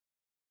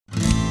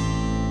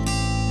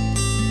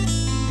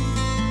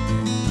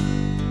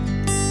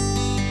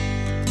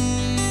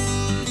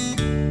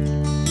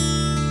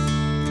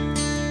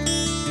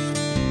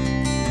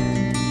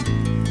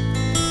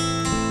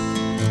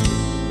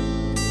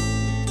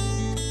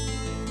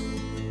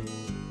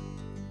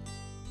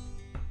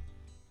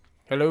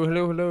Hello,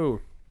 hello, hello.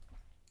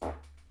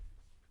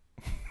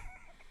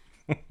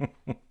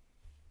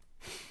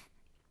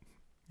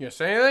 You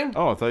say anything?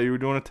 Oh, I thought you were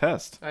doing a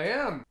test. I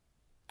am.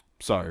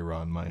 Sorry,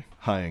 Ron. My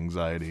high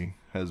anxiety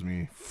has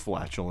me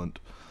flatulent.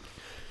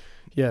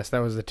 Yes, that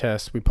was the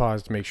test. We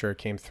paused to make sure it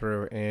came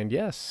through, and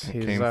yes,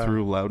 It came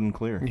through loud and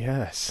clear.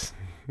 Yes,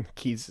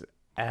 Keith's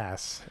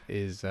ass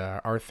is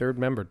our third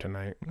member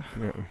tonight.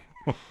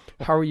 Yeah.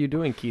 How are you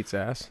doing, Keith's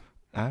ass?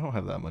 I don't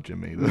have that much in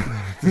me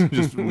to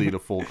just lead a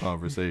full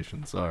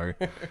conversation. Sorry.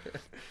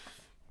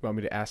 Want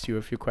me to ask you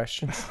a few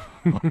questions?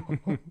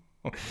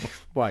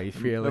 Why you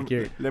feel like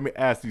you're? Let me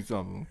ask you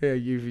something. Yeah,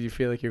 you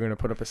feel like you're gonna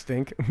put up a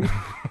stink?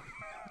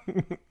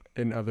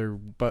 And other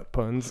butt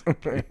puns.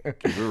 Keep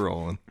it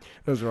rolling.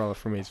 Those are all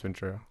from Ace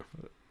Ventura.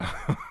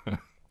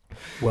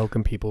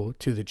 Welcome, people,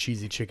 to the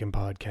Cheesy Chicken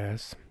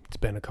Podcast. It's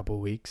been a couple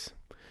weeks,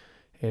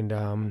 and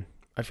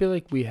I feel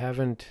like we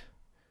haven't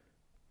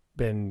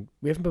been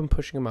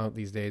pushing them out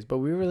these days, but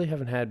we really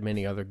haven't had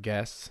many other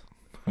guests.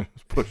 I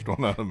just pushed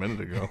one out a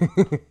minute ago.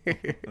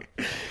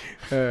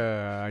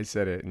 I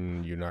said it,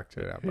 and you knocked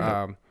it out.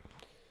 Yeah.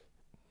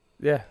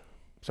 Yeah.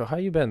 So how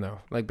you been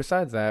though? Like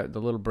besides that,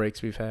 the little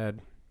breaks we've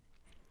had.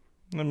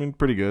 I mean,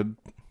 pretty good.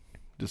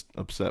 Just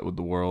upset with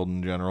the world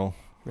in general.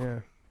 Yeah.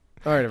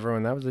 All right,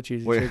 everyone. That was the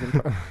Cheesy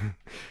Chicken.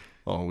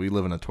 Oh, we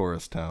live in a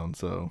tourist town,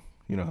 so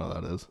you know how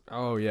that is.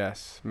 Oh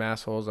yes,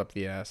 mass holes up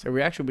the ass. And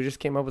we just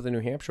came up with a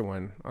New Hampshire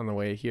one on the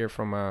way here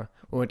from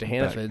we went to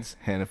Hannaford's.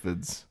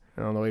 Hannaford's.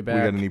 And on the way back.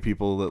 We got any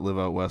people that live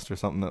out west or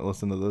something that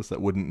listen to this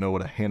that wouldn't know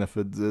what a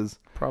Hannaford's is?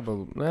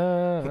 Probably.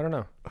 I don't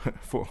know.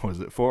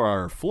 For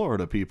our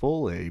Florida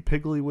people, a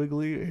Piggly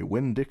Wiggly, a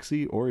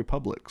Winn-Dixie, or a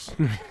Publix.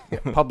 Yeah,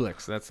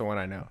 Publix. That's the one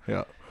I know.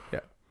 Yeah. Yeah.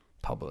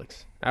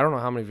 Publix. I don't know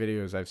how many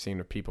videos I've seen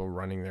of people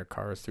running their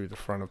cars through the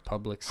front of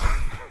Publix.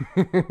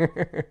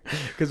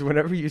 Because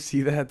whenever you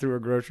see that through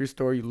a grocery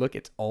store, you look,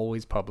 it's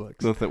always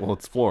Publix. Well,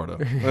 it's Florida.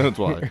 That's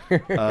why.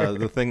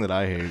 The thing that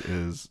I hate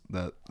is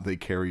that they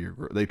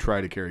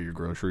try to carry your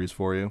groceries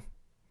for you.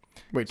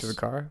 Wait, to the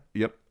car?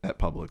 Yep, at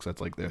Publix.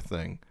 That's like their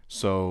thing.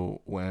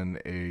 So when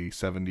a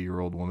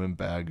 70-year-old woman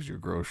bags your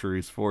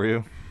groceries for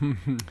you,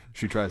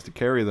 she tries to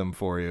carry them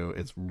for you.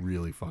 It's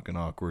really fucking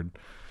awkward.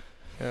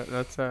 Yeah,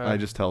 that's. I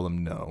just tell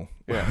them no.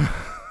 Yeah.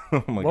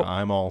 I'm like,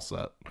 I'm all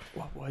set.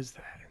 What was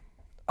that?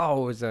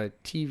 Oh, it was a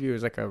TV. It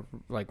was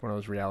like one of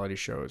those reality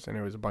shows, and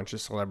it was a bunch of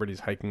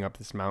celebrities hiking up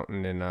this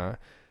mountain in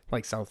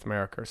like South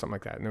America or something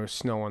like that, and there was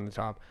snow on the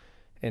top.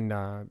 And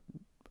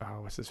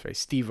what's his face?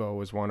 Steve-O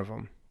was one of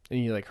them, and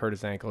he like hurt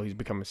his ankle. He's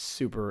become a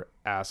super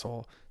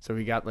asshole. So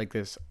he got like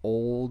this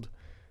old,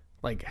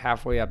 like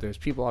halfway up. There's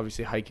people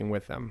obviously hiking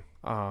with them.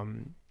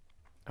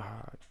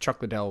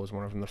 Chuck Liddell was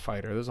one of them, the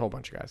fighter. There's a whole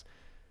bunch of guys.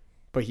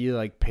 But he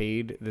like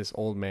paid this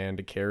old man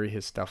to carry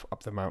his stuff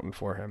up the mountain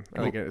for him,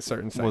 like at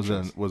certain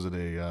sections. Was it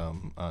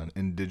an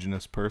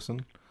indigenous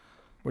person?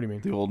 What do you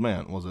mean? The old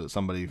man, was it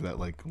somebody that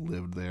like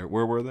lived there?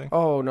 Where were they?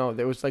 Oh no,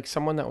 there was like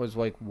someone that was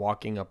like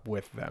walking up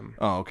with them.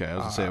 Oh, okay. I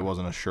was gonna say it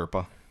wasn't a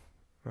Sherpa.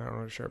 I don't know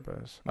what a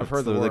Sherpa is. I've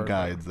heard the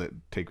guides that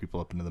take people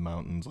up into the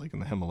mountains, like in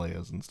the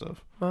Himalayas and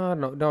stuff.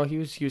 No, he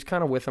was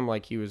kind of with him,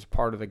 like he was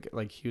part of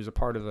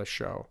the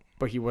show,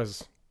 but he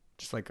was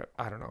just like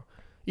I don't know.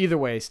 Either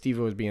way, Steve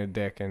was being a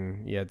dick,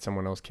 and he had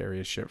someone else carry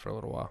his shit for a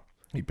little while.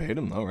 He paid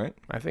him, though, right?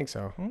 I think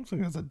so. I don't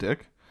think that's a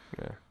dick.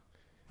 Yeah.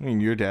 I mean,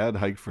 your dad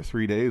hiked for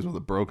 3 days with a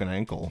broken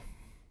ankle.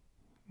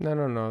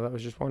 No. That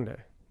was just one day.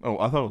 Oh,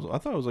 I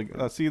thought it was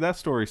like... see, that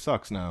story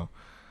sucks now.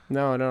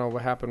 No.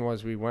 What happened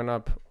was we went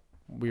up...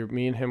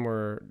 Me and him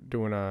were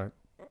doing a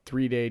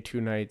 3-day,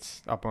 2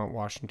 nights up Mount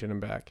Washington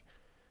and back.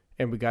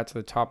 And we got to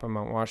the top of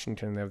Mount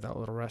Washington. They have that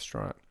little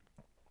restaurant.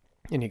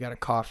 And he got a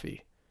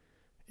coffee.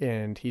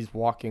 And he's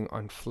walking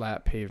on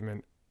flat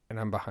pavement, and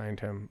I'm behind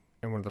him.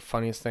 And one of the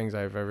funniest things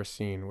I've ever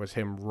seen was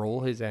him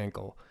roll his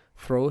ankle,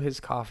 throw his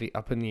coffee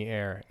up in the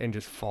air, and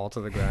just fall to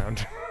the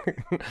ground.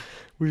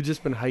 We've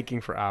just been hiking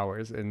for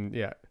hours, and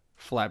yeah,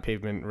 flat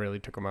pavement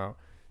really took him out.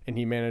 And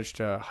he managed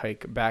to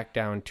hike back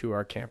down to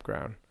our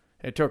campground.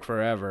 It took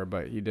forever,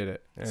 but he did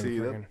it. And see,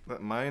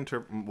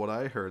 what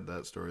I heard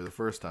that story the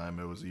first time,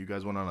 it was you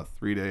guys went on a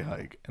 3-day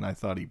hike, and I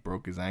thought he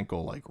broke his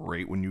ankle like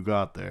right when you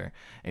got there,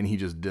 and he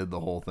just did the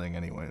whole thing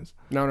anyways.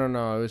 No.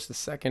 It was the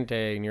second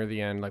day near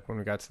the end, like when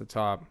we got to the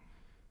top,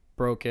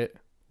 broke it,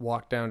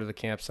 walked down to the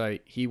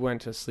campsite. He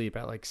went to sleep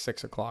at like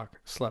 6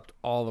 o'clock, slept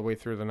all the way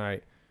through the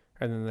night.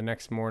 And then the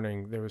next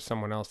morning, there was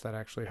someone else that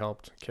actually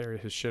helped carry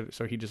his shit.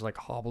 So he just like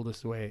hobbled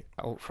his way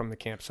out from the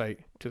campsite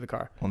to the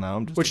car. Well, now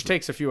I'm just... Which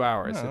takes a few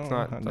hours. It's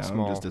not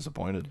small. I'm just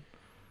disappointed.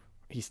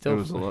 It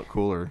was a lot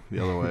cooler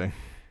the other way.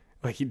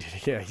 Like he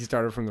did, yeah. He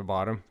started from the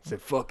bottom.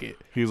 Said, fuck it.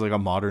 He was like a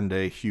modern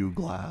day Hugh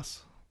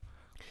Glass.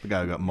 The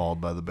guy who got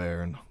mauled by the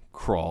bear and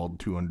crawled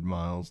 200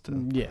 miles to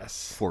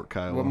Fort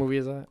Kylo. What movie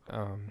is that?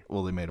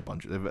 Well, they made a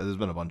bunch. There's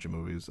been a bunch of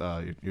movies.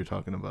 You're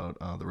talking about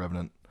The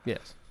Revenant.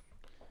 Yes.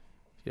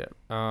 Yeah.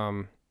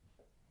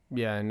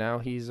 Yeah, and now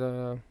he is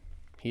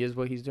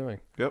what he's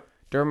doing. Yep.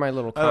 During my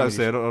little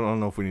comedy I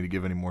don't know if we need to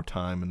give any more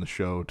time in the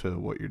show to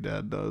what your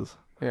dad does.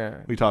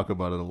 Yeah. We talk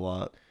about it a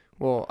lot.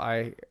 Well,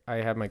 I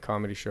had my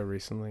comedy show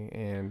recently,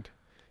 and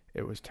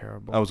it was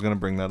terrible. I was gonna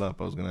bring that up.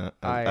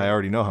 I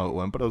already know how it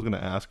went, but I was gonna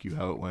ask you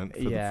how it went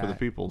for the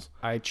peoples.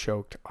 I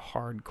choked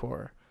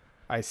hardcore.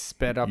 I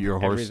sped up your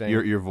horse. everything.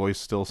 Your voice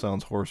still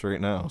sounds hoarse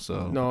right now.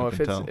 So no, if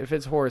if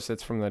it's hoarse,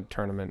 it's from the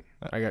tournament.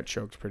 I got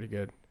choked pretty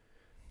good.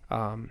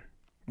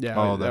 Yeah.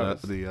 Oh,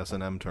 the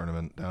S&M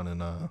tournament down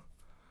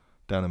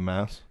in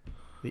Mass.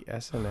 The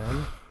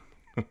S&M.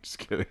 I'm just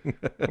kidding.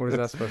 What is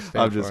that supposed to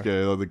stand I'm for? just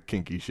kidding. Oh, the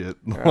kinky shit.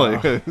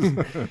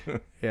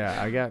 Yeah,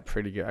 I got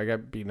pretty good. I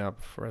got beaten up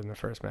in the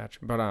first match,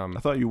 but I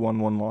thought you won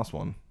one, lost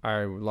one.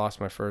 I lost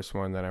my first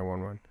one, then I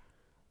won one.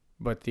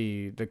 But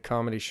the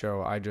comedy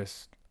show,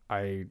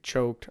 I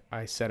choked.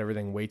 I said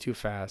everything way too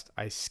fast.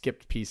 I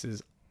skipped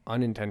pieces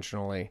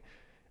unintentionally,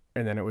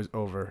 and then it was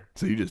over.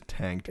 So you just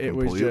tanked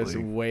completely.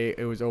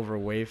 It was over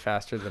way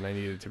faster than I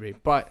needed it to be.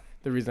 But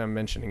the reason I'm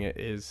mentioning it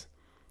is,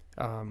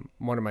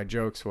 one of my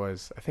jokes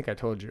was, I think I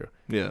told you.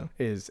 Yeah.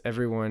 Is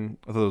everyone?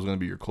 I thought it was gonna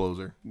be your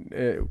closer.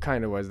 It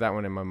kind of was. That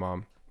one and my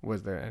mom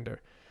was the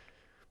ender.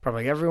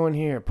 Probably like, everyone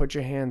here, put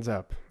your hands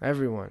up.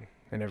 Everyone,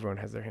 and everyone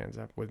has their hands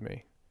up with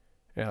me.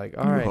 And like,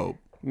 all right, hope.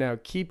 Now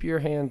keep your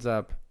hands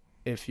up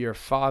if your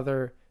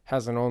father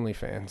has an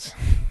OnlyFans.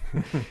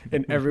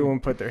 And everyone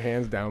put their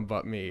hands down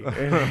but me.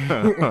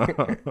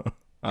 I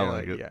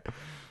like it. Yeah.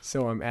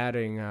 So I'm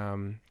adding,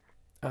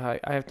 I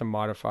have to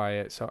modify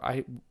it. So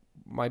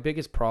my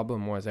biggest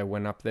problem was I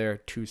went up there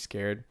too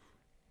scared,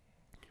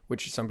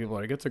 which some people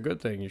are like, it's a good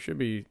thing. You should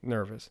be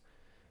nervous.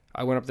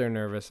 I went up there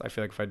nervous. I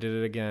feel like if I did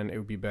it again, it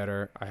would be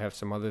better. I have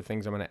some other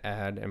things I'm going to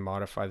add and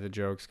modify the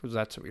jokes because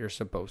that's what you're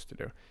supposed to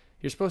do.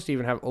 You're supposed to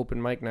even have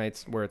open mic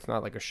nights where it's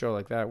not like a show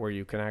like that where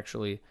you can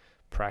actually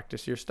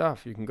practice your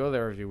stuff. You can go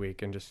there every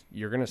week and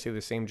you're going to see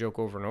the same joke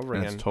over and over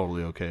again. It's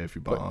totally okay if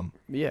you bomb.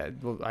 But, yeah.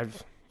 Well,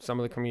 some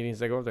of the comedians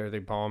that go up there, they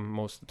bomb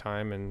most of the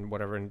time and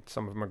whatever, and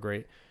some of them are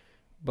great.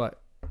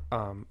 But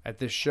at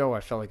this show, I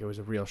felt like it was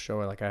a real show.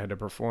 Like I had to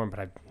perform, but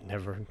I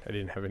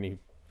didn't have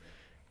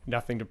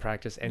nothing to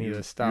practice any of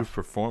this stuff. You've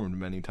performed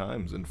many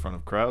times in front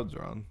of crowds,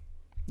 Ron.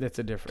 It's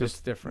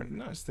different.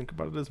 No, just think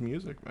about it as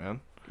music, man.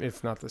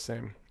 It's not the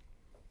same.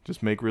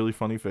 Just make really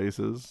funny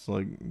faces.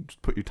 Like,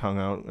 just put your tongue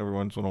out every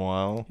once in a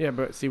while. Yeah,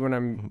 but see, when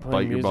I'm playing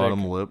bite music, your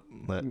bottom lip.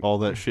 All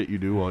that shit you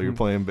do while you're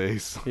playing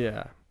bass.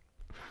 Yeah.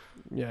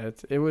 Yeah,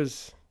 it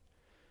was...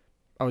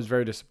 I was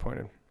very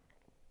disappointed.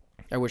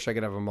 I wish I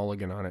could have a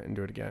mulligan on it and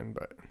do it again,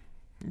 but...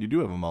 You do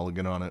have a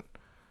mulligan on it.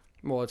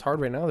 Well, it's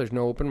hard right now. There's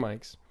no open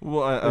mics.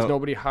 Well, there's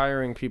nobody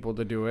hiring people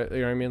to do it.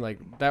 You know what I mean?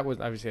 Like, that was...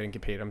 Obviously, I didn't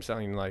get paid. I'm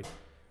selling, like,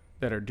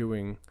 that are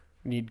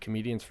need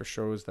comedians for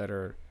shows that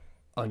are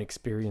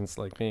unexperienced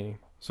like me.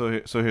 So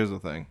here's the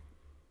thing.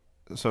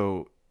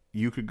 So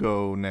you could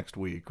go next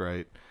week,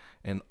 right?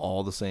 And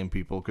all the same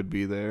people could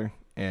be there,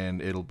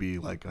 and it'll be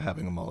like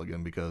having a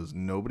mulligan because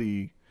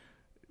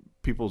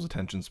people's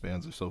attention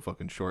spans are so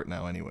fucking short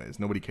now anyways.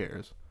 Nobody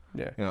cares.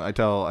 Yeah. You know, I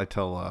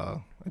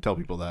tell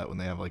people that when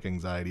they have like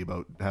anxiety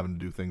about having to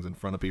do things in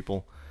front of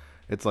people.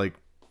 It's like,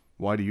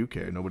 why do you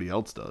care? Nobody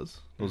else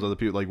does. Those other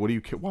people, like, what do you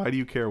care? Why do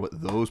you care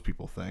what those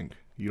people think?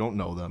 You don't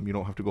know them. You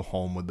don't have to go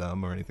home with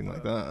them or anything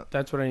like that.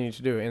 That's what I need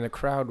to do. And the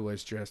crowd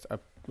was just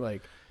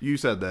like... You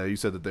said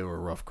that they were a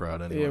rough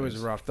crowd anyway. It was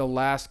rough. The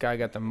last guy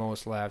got the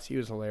most laughs. He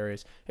was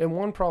hilarious. And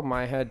one problem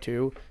I had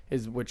too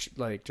is, which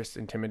like just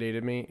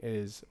intimidated me,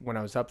 is when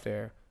I was up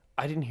there,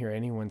 I didn't hear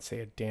anyone say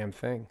a damn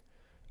thing.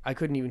 I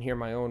couldn't even hear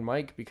my own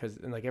mic because,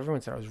 and like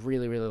everyone said I was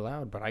really, really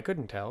loud, but I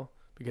couldn't tell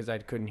because I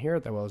couldn't hear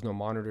it that well. There's no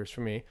monitors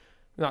for me.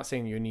 I'm not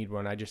saying you need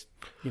one. I just,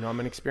 I'm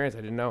inexperienced.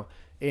 I didn't know.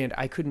 And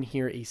I couldn't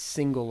hear a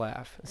single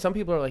laugh. Some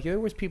people are like, there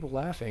was people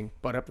laughing,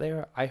 but up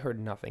there, I heard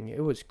nothing. It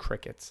was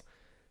crickets.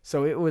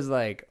 So it was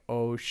like,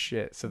 oh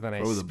shit. So then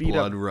I speed up. The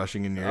blood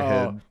rushing in your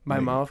head. My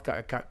mouth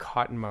got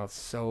cotton mouth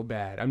so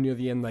bad. I'm near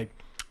the end like,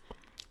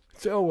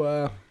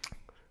 so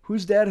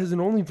whose dad has an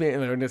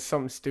OnlyFans? And it's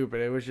something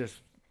stupid. It was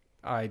just,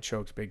 I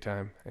choked big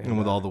time. And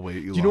with all the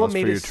weight you lost for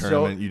your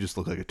tournament, you just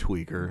look like a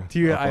tweaker.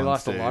 Dude, I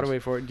lost a lot of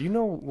weight for it. Do you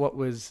know what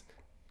was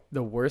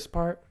the worst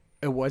part?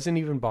 It wasn't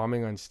even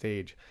bombing on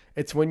stage.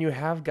 It's when you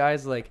have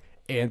guys like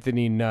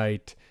Anthony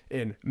Knight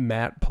and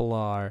Matt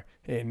Pilar,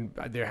 and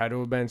there had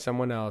to have been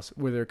someone else,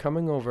 where they're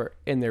coming over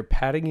and they're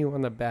patting you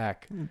on the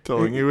back.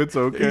 Telling you it's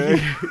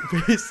okay.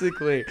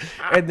 Basically.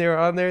 And they're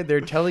on there,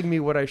 they're telling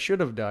me what I should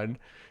have done.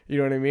 You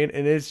know what I mean?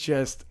 And it's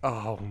just,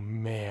 oh,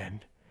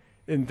 man.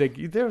 And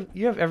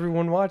you have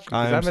everyone watching.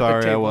 I'm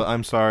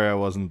sorry I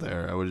wasn't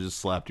there. I would have just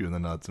slapped you in the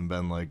nuts and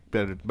been like,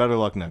 better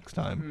luck next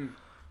time.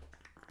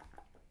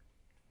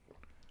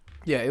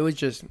 Yeah, it was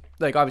just,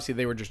 like, obviously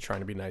they were just trying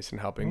to be nice and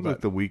helping. It was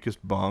like the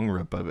weakest bong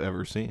rip I've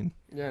ever seen.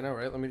 Yeah, I know,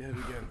 right? Let me hit it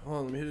again. Hold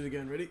on, let me hit it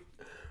again. Ready?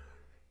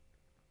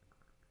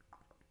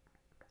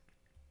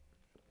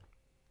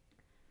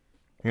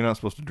 You're not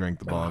supposed to drink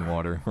the bong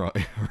water.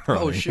 Right.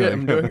 Oh, shit,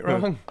 I'm doing it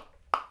wrong.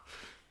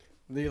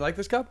 Do you like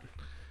this cup?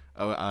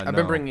 Oh, I've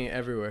been bringing it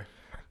everywhere.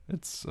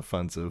 It's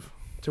offensive.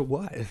 To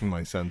what? In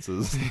my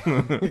senses.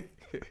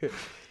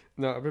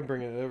 No, I've been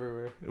bringing it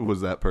everywhere.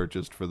 Was that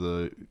purchased for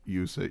the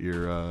use at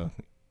your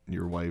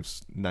your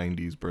wife's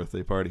 90s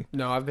birthday party.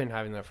 No, I've been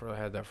having that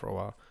had that for a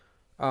while.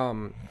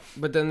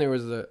 But then there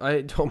was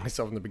I told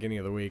myself in the beginning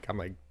of the week, I'm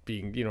like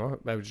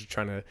I was just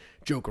trying to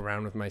joke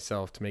around with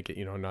myself to make it,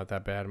 not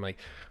that bad. I'm like,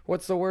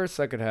 what's the worst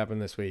that could happen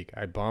this week?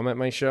 I bomb at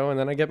my show and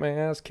then I get my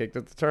ass kicked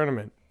at the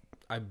tournament.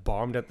 I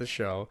bombed at the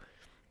show.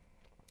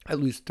 I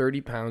lose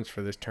 30 pounds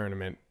for this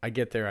tournament. I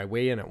get there, I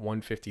weigh in at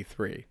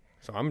 153.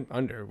 So I'm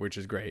under, which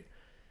is great.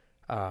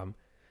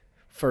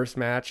 First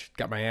match,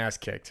 got my ass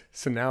kicked.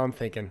 So now I'm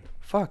thinking,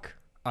 fuck,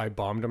 I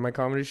bombed on my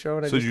comedy show.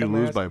 And So did you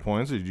lose by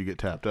points or did you get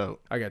tapped out?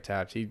 I got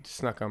tapped. He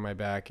snuck on my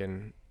back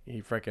and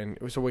he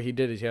so what he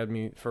did is he had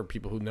me, for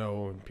people who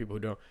know and people who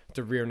don't, it's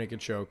a rear naked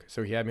choke.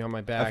 So he had me on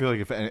my back. I feel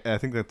like I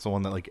think that's the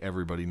one that like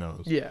everybody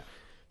knows. Yeah.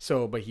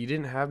 So, but he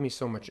didn't have me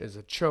so much as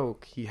a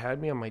choke. He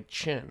had me on my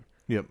chin.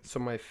 Yep. So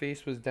my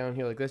face was down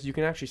here like this. You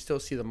can actually still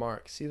see the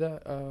mark. See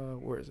that?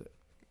 Where is it?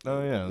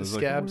 Oh yeah, The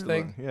scabs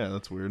thing. Yeah,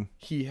 that's weird.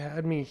 He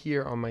had me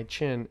here on my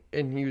chin,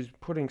 and he was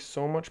putting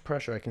so much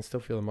pressure. I can still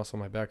feel the muscle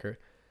in my back hurt.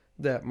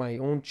 That my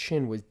own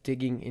chin was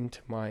digging into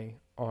my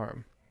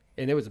arm,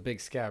 and it was a big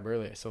scab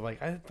earlier. So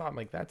like I thought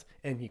like that's,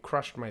 and he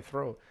crushed my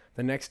throat.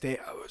 The next day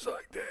I was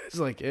like this,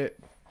 like it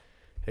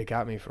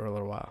got me for a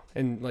little while.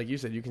 And like you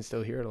said, you can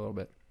still hear it a little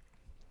bit,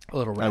 a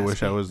little raspy. I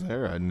wish I was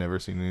there. I'd never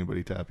seen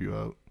anybody tap you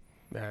out.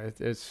 Yeah,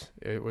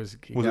 it was.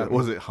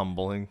 Was it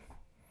humbling?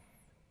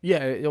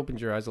 Yeah, it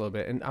opens your eyes a little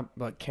bit. And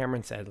but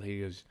Cameron said,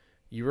 he goes,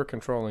 you were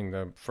controlling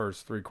the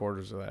first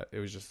 3/4 of that. It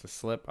was just a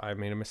slip. I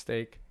made a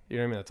mistake. You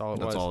know what I mean? That's all it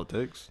was. That's all it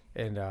takes.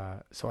 And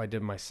so I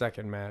did my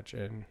second match,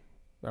 and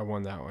I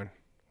won that one.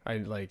 I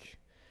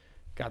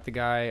got the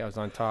guy. I was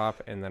on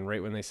top, and then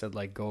right when they said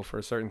go for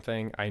a certain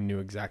thing, I knew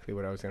exactly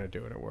what I was gonna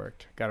do, and it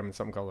worked. Got him in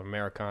something called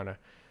Americana.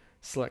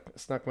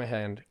 Snuck my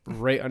hand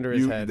right under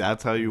his head.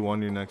 That's how you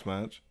won your next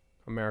match?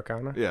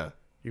 Americana? Yeah.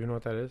 You know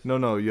what that is?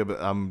 No, yeah, but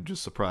I'm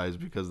just surprised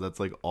because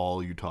that's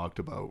all you talked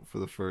about for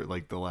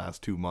the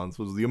last 2 months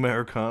was the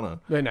Americana.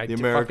 And I the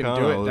Americana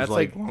do it. That's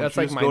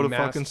that's my go to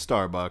fucking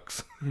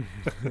Starbucks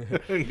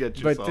and get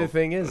yourself. But the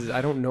thing is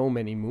I don't know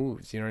many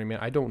moves. You know what I mean?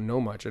 I don't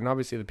know much, and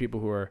obviously the people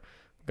who are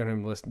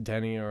gonna listen,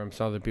 Denny or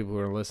some other people who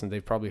are listening,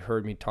 they've probably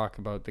heard me talk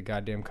about the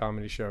goddamn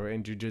comedy show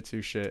and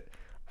jiu-jitsu shit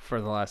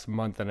for the last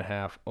month and a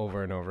half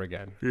over and over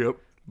again. Yep.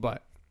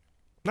 But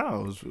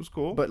no, it was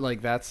cool. But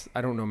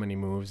I don't know many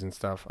moves and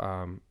stuff.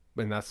 And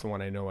that's the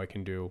one I know I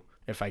can do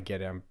if I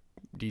get I'm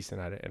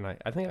decent at it. And I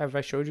think have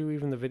I showed you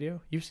even the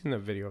video? You've seen the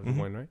video of the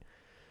one, right?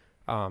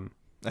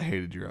 I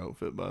hated your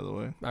outfit, by the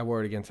way. I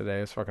wore it again today.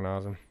 It's fucking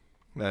awesome.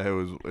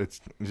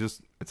 It's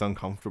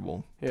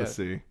uncomfortable to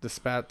see. The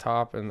spat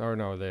top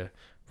the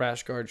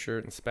rash guard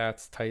shirt and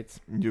spats tights.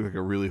 You look like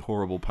a really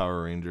horrible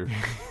Power Ranger.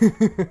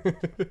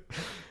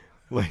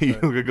 You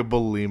look like a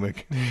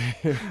bulimic,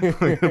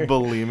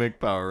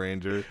 Power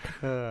Ranger.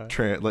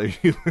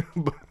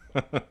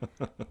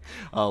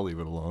 I'll leave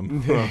it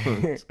alone.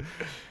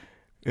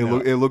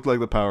 It looked like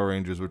the Power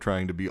Rangers were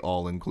trying to be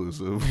all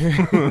inclusive,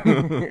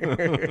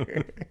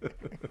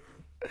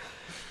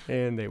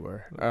 and they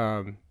were.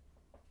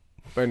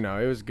 But no,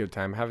 it was a good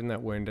time. Having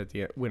that win at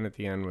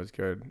the end was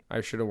good.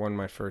 I should have won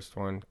my first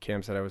one.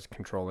 Cam said I was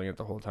controlling it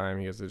the whole time.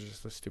 He goes, "It's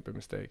just a stupid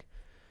mistake."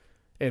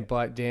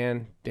 But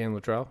Dan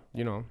Luttrell,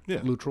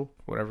 Luttrell,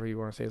 whatever you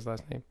want to say his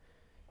last name,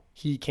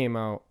 he came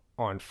out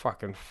on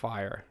fucking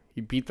fire. He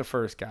beat the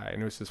first guy,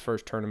 and it was his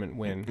first tournament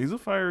win. He's a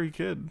fiery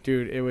kid.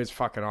 Dude, it was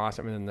fucking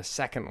awesome. And then the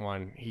second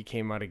one, he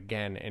came out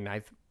again, and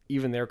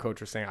even their coach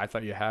was saying, I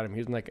thought you had him.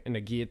 He was in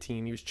a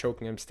guillotine. He was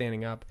choking him,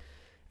 standing up,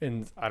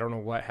 and I don't know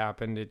what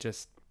happened. It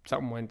just,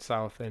 something went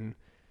south, and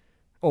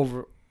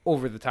over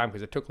the time,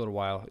 because it took a little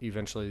while, he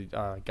eventually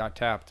got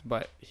tapped.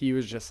 But he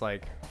was just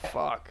like,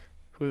 fuck.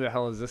 Who the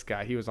hell is this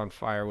guy? He was on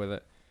fire with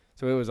it.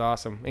 So it was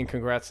awesome. And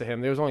congrats to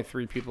him. There was only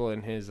three people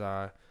in his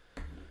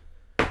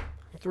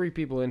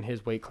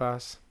weight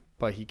class,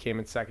 but he came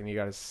in second. He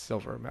got his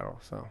silver medal.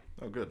 So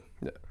oh, good.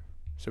 Yeah.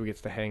 So he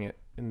gets to hang it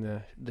in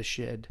the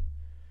shed.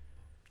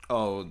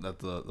 Oh,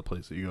 that's the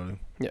place that you go to.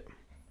 Yeah.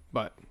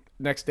 But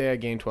next day I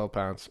gained 12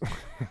 pounds.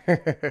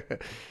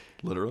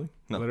 Literally?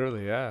 No.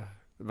 Literally, yeah.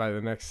 By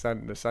the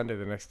Sunday,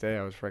 the next day,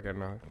 I was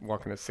freaking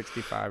walking at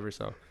 65 or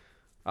so.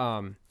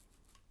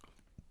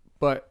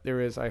 But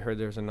I heard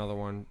there's another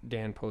one.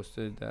 Dan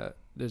posted that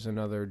there's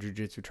another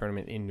jiu-jitsu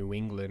tournament in New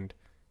England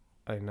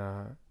in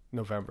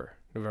November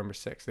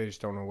 6th. They just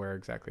don't know where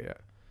exactly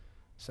yet.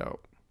 So,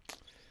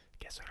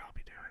 guess what I'll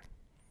be doing?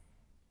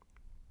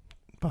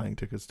 Buying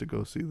tickets to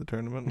go see the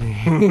tournament.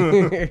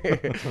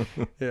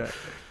 Yeah.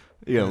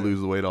 You gotta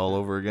lose the weight all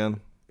over again.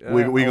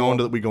 We go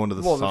into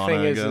the sauna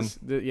thing again.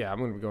 I'm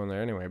gonna be going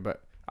there anyway.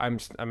 But I'm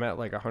at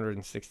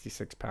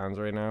 166 pounds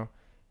right now.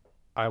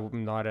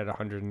 I'm not at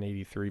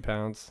 183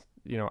 pounds.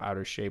 Out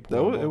of shape.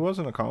 It was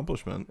an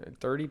accomplishment.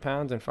 30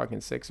 pounds in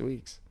fucking 6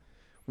 weeks.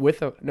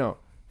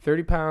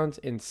 30 pounds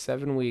in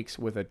 7 weeks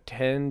with a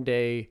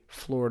 10-day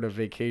Florida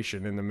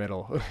vacation in the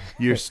middle.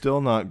 You're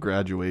still not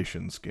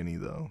graduation skinny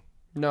though.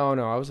 No,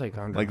 I was like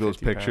 150 like those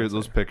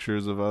pounds.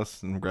 pictures of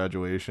us in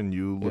graduation.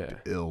 You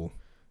looked ill.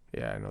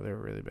 Yeah, I know they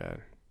were really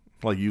bad.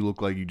 Like you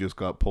look like you just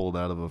got pulled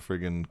out of a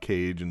friggin'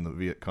 cage in the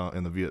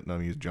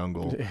Vietnamese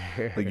jungle.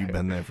 Like you've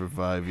been there for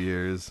 5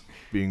 years,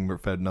 being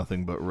fed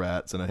nothing but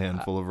rats and a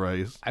handful of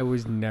rice. I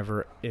was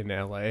never in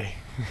LA.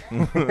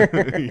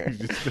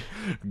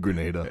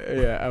 Grenada.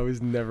 Yeah, I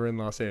was never in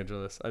Los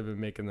Angeles. I've been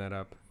making that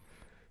up.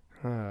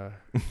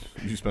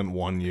 You spent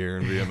 1 year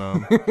in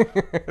Vietnam.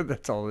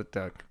 That's all it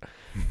took.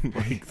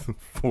 Like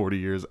 40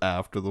 years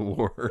after the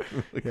war.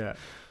 Like, Yeah.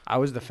 I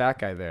was the fat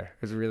guy there.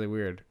 It was really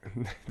weird.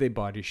 They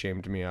body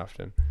shamed me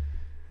often.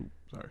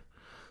 Sorry.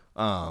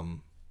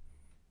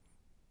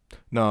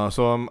 No,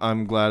 so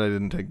I'm glad I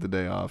didn't take the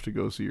day off to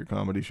go see your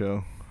comedy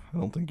show. I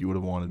don't think you would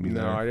have wanted me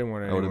there. No, I didn't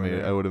want to.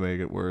 I would have made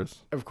it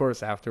worse. Of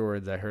course,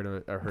 afterwards, I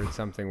heard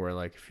something where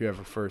like if you have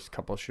a first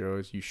couple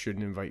shows, you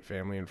shouldn't invite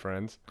family and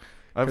friends.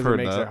 I've heard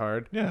it makes that. it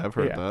hard. Yeah, I've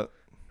heard that.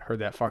 Heard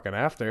that fucking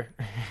after.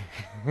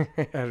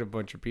 I had a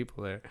bunch of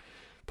people there.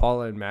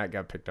 Paula and Matt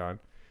got picked on.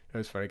 It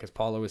was funny because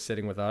Paula was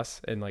sitting with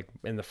us, and like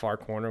in the far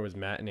corner was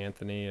Matt and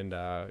Anthony and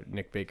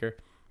Nick Baker.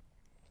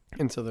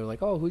 And so they're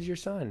like, "Oh, who's your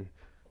son?"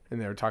 And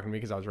they were talking to me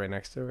because I was right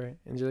next to her. Right?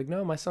 And she's like,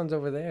 "No, my son's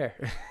over there."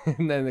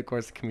 And then of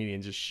course the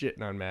comedian just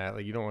shitting on Matt,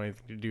 like, "You don't want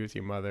anything to do with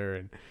your mother,"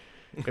 and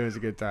it was a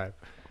good time.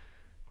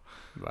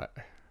 But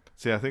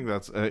see, I think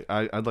that's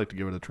I'd like to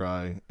give it a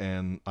try,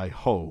 and I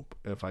hope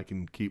if I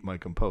can keep my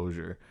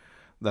composure,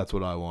 that's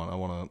what I want.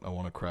 I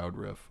want a crowd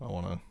riff. I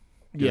want to.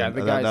 Yeah,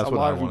 the guys. That's A what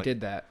lot I of them want.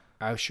 did that.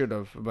 I should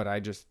have, but I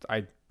got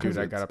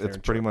up there. It's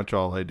pretty much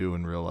all I do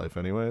in real life,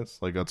 anyways.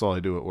 Like that's all I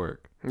do at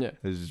work. Yeah.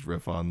 Is just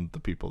riff on the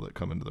people that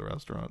come into the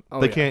restaurant. Oh,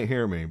 they yeah. can't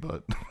hear me,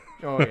 but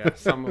Oh yeah,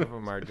 some of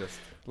them are just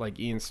like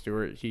Ian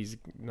Stewart. He's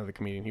another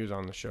comedian. He was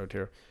on the show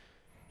too.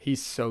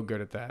 He's so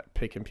good at that,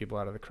 picking people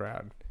out of the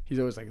crowd. He's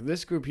always like,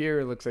 "This group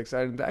here looks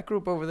excited. That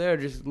group over there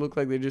just look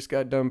like they just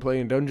got done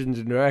playing Dungeons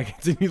and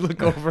Dragons." And you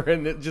look over,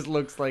 and it just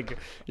looks like,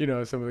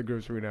 some of the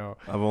groups we know.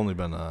 I've only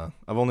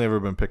ever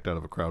been picked out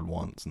of a crowd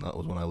once, and that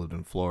was when I lived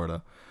in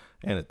Florida.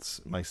 And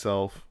it's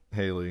myself,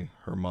 Haley,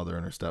 her mother,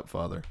 and her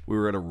stepfather. We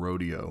were at a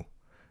rodeo,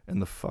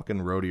 and the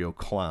fucking rodeo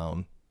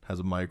clown has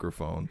a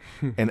microphone,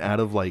 and out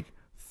of like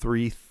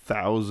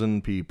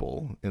 3,000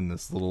 people in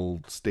this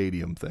little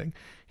stadium thing,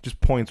 he just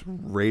points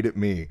right at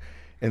me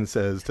and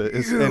says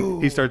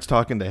and he starts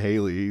talking to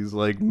Haley. He's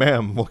like,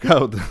 "Ma'am, look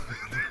out,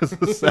 there's a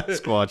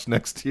Sasquatch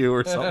next to you,"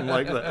 or something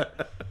like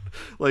that.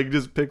 Like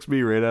just picks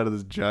me right out of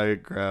this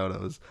giant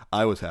crowd.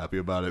 I was happy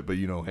about it, but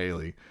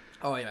Haley.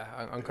 Oh yeah,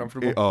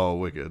 uncomfortable. Oh,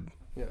 wicked.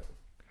 Yeah,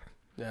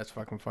 it's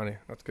fucking funny.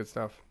 That's good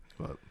stuff.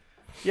 But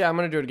yeah, I'm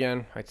gonna do it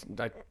again.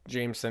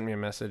 James sent me a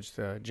message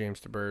to James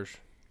DeBerge.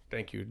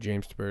 Thank you,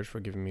 James DeBerge, for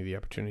giving me the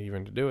opportunity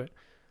even to do it.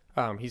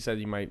 He said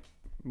he might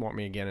want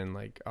me again in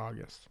like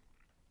August.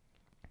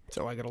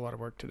 So I got a lot of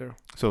work to do.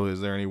 So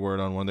is there any word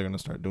on when they're going to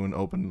start doing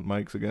open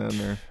mics again?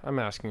 Or I'm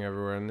asking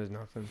everywhere, and there's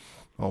nothing.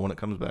 Well, when it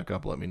comes back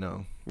up, let me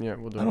know. Yeah,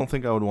 we'll do it. I don't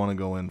think I would want to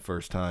go in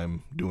first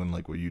time doing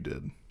like what you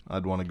did.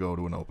 I'd want to go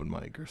to an open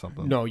mic or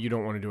something. No, you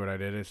don't want to do what I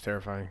did. It's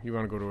terrifying. You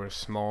want to go to a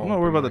small... I'm not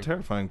worried about the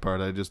terrifying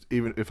part.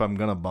 Even if I'm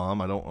going to bomb,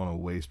 I don't want to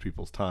waste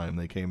people's time.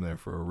 They came there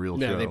for a real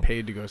show. Yeah, they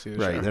paid to go see the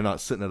show. Right, they're not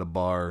sitting at a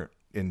bar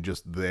and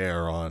just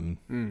there on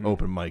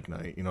open mic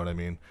night. You know what I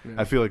mean? Yeah.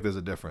 I feel like there's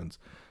a difference.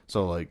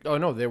 So like, oh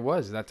no, there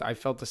was. I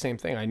felt the same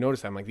thing. I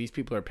noticed that. I'm like, these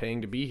people are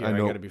paying to be here. I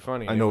got to be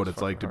funny. I know what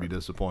it's like to be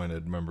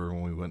disappointed. Remember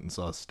when we went and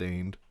saw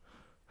Stained?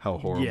 How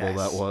horrible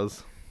that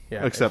was.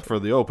 Yeah, except for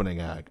the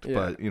opening act. Yeah.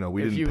 But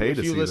we didn't pay to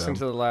see them. If you listen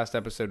to the last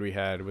episode we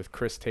had with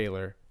Chris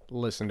Taylor,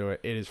 listen to it.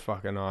 It is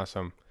fucking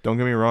awesome. Don't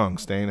get me wrong.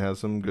 Stained has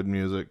some good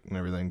music and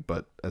everything,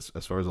 but as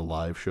far as a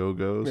live show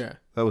goes,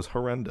 that was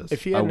horrendous.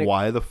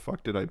 Why the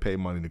fuck did I pay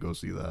money to go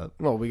see that?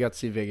 Well, we got to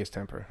see Vegas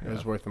Temper. It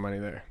was worth the money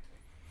there.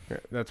 Yeah,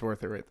 that's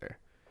worth it right there.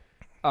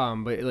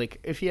 But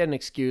like, if he had an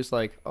excuse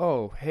like,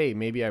 "Oh, hey,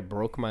 maybe I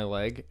broke my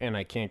leg and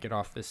I can't get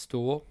off this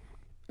stool.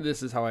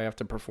 This is how I have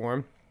to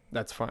perform."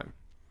 That's fine.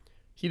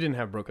 He didn't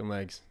have broken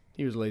legs.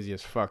 He was lazy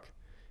as fuck.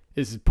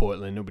 This is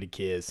Portland. Nobody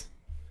cares.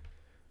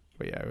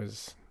 But yeah, it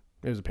was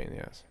a pain in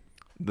the ass.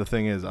 The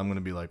thing is, I'm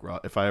gonna be like,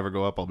 if I ever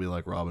go up, I'll be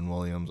like Robin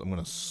Williams. I'm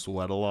gonna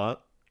sweat a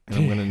lot. And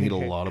I'm gonna need a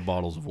lot of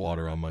bottles of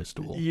water on my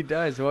stool. He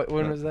does.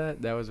 When was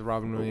that? That was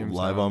Robin Williams.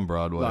 Live on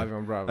Broadway. Live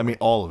on Broadway. I mean,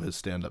 all of his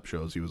stand-up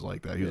shows, he was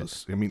like that. You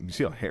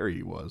see how hairy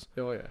he was.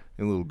 Oh yeah.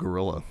 A little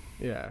gorilla.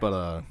 Yeah.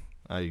 But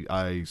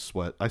I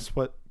sweat.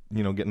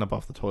 Getting up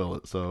off the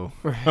toilet. So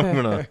I'm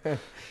gonna.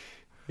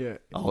 Yeah.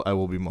 I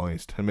will be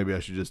moist, and maybe I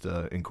should just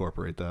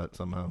incorporate that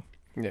somehow.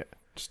 Yeah.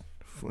 Just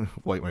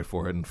wipe my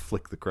forehead and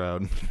flick the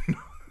crowd.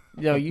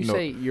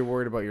 Say you're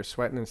worried about your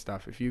sweating and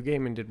stuff. If you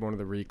came and did one of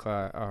the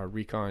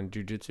recon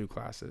jiu-jitsu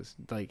classes,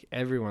 like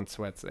everyone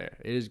sweats there.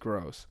 It is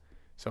gross.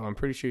 So I'm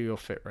pretty sure you'll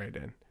fit right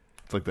in.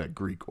 It's like that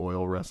Greek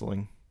oil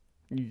wrestling.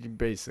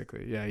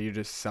 Basically, yeah. You're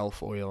just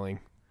self-oiling.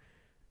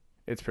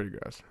 It's pretty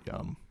gross.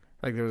 Yum.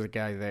 Like there was a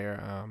guy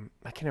there.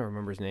 I can't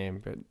remember his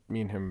name, but me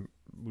and him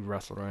we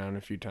wrestled around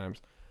a few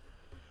times.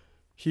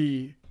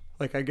 I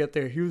get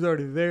there. He was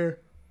already there.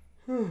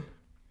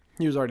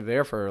 He was already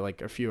there for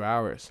like a few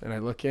hours, and I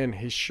look in.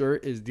 His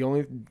shirt is the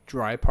only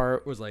dry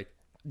part was like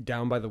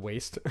down by the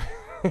waist.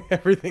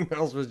 Everything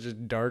else was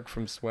just dark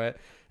from sweat.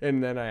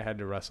 And then I had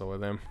to wrestle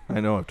with him. I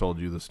know I've told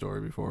you this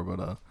story before,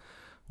 but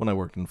when I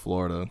worked in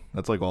Florida,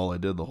 that's like all I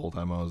did the whole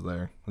time I was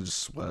there. I just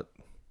sweat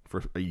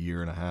for a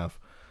year and a half.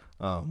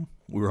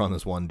 We were on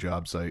this one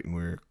job site, and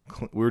we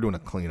were doing a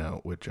clean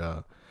out, which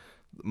a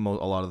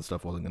lot of the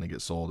stuff wasn't going to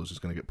get sold. It was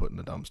just going to get put in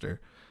a dumpster.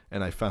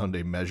 And I found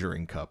a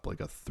measuring cup, like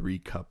a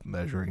 3-cup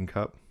measuring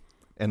cup.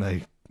 And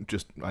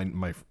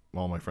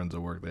all my friends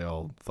at work, they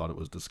all thought it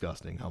was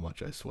disgusting how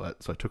much I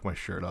sweat. So I took my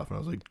shirt off and I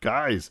was like,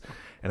 guys,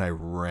 and I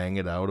rang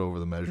it out over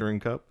the measuring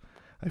cup.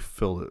 I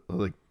filled it with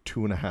like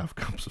 2.5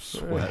 cups of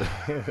sweat.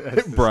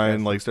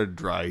 Brian like started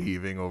dry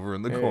heaving over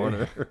in the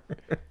corner.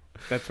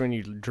 That's when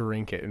you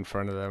drink it in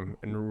front of them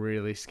and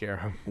really scare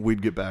them.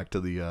 We'd get back to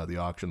the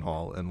auction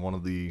hall, and one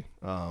of the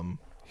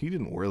he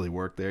didn't really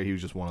work there. He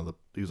was just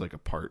he was like a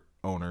part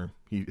owner.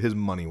 His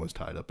money was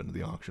tied up into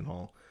the auction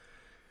hall,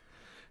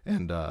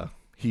 and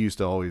he used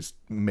to always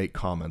make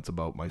comments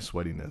about my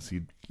sweatiness.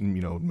 He'd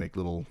make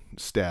little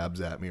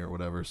stabs at me or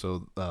whatever.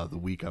 So the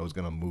week I was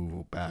gonna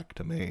move back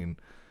to Maine,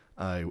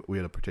 we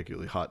had a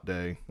particularly hot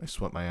day. I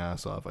sweat my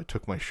ass off. I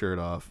took my shirt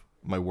off,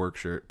 my work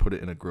shirt, put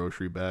it in a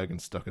grocery bag,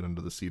 and stuck it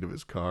under the seat of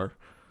his car.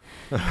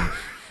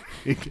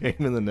 He came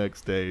in the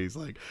next day. He's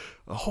like,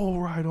 the whole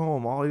ride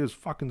home, all I did is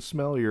fucking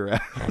smell your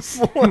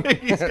ass.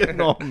 He's getting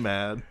all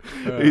mad.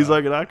 He's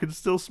like, and I could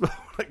still smell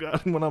what I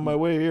got when on my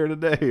way here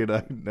today.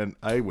 And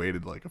I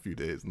waited like a few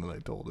days, and then I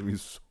told him.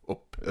 He's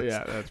so pissed.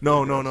 Yeah, that's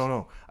no.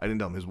 I didn't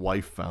tell him. His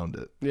wife found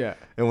it. Yeah.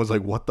 And was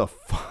like, what the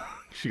fuck?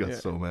 She got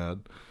so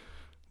mad.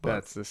 But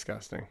that's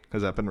disgusting.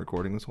 Has that been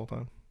recording this whole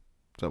time?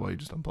 Is that why you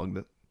just unplugged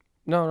it?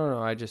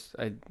 No.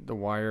 The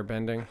wire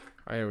bending.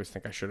 I always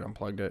think I should have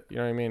unplugged it. You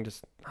know what I mean?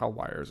 Just how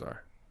wires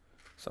are.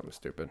 Something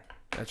stupid.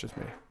 That's just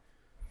me.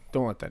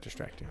 Don't let that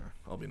distract you.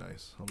 I'll be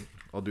nice.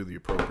 I'll do the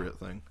appropriate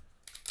thing.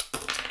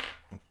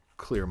 I'll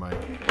clear my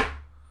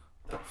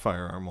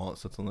firearm while it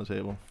sits on the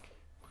table.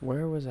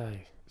 Where was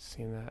I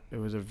seeing that? It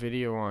was a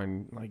video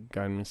on like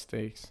gun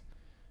mistakes,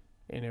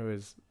 and it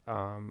was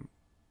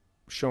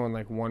showing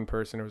like one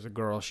person. It was a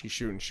girl. She's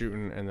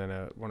shooting, and then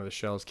one of the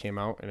shells came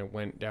out and it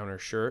went down her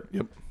shirt.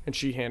 Yep. And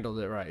she handled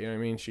it right. You know what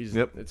I mean?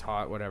 It's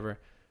hot, whatever.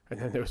 And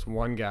then there was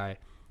one guy.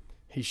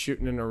 He's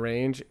shooting in a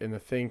range, and the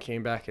thing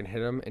came back and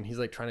hit him, and he's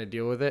like trying to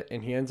deal with it,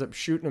 and he ends up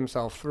shooting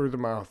himself through the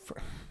mouth,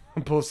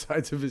 on both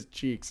sides of his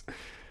cheeks.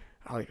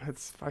 I'm like,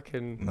 that's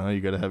fucking. No,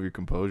 you got to have your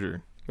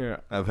composure.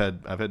 Yeah. I've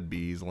had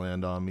bees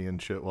land on me and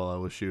shit while I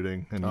was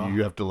shooting, and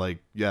you have to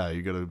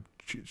you got to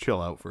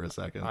chill out for a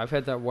second. I've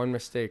had that one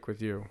mistake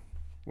with you.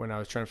 When I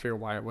was trying to figure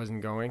why it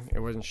wasn't going, it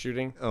wasn't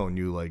shooting. Oh, and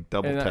you like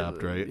double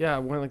tapped, right? Yeah, I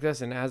went like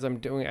this, and as I'm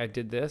doing, I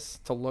did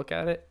this to look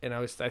at it, and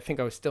I think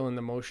I was still in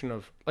the motion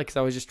of cause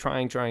I was just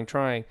trying.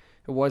 It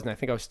wasn't. I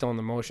think I was still in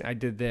the motion. I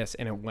did this,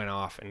 and it went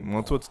off. And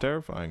that's what's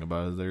terrifying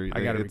about it.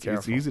 I gotta be careful.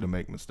 It's easy to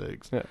make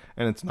mistakes,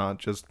 and it's not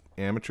just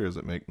amateurs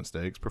that make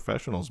mistakes.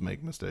 Professionals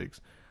make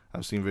mistakes.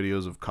 I've seen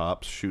videos of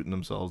cops shooting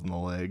themselves in the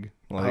leg,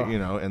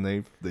 and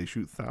they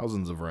shoot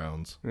thousands of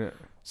rounds. Yeah,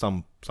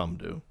 some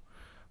do.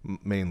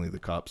 Mainly the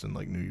cops in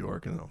like New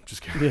York, and I'm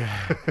just kidding.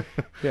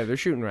 Yeah, they're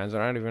shooting rounds.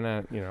 They're not even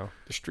at the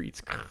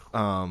streets.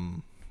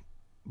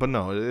 But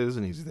no, it is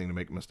an easy thing to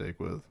make a mistake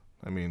with.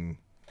 I mean,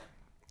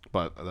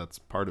 but that's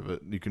part of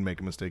it. You can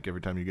make a mistake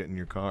every time you get in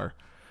your car.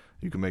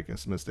 You can make a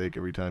mistake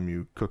every time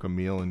you cook a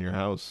meal in your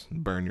house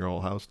and burn your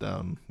whole house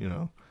down.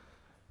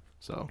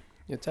 So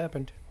it's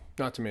happened.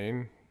 Not to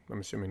me. I'm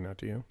assuming not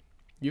to you.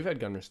 You've had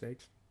gun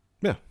mistakes.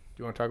 Yeah. Do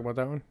you want to talk about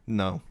that one?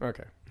 No.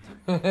 Okay.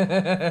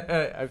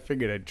 I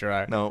figured I'd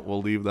try. No,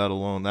 we'll leave that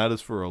alone. That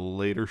is for a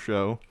later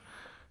show.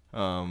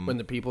 When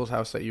the people's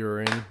house that you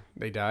were in,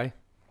 they die?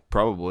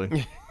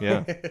 Probably.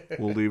 Yeah.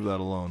 We'll leave that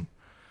alone.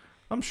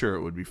 I'm sure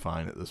it would be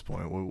fine at this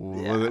point. What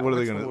are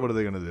they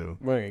gonna do?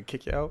 What, gonna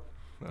kick you out?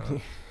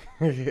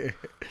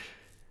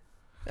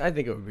 I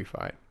think it would be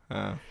fine.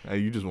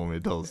 You just want me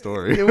to tell the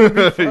story. It would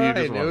be fine.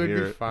 It would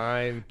be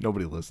fine.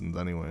 Nobody listens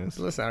anyways.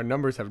 Listen, our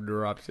numbers have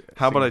dropped.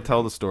 How about I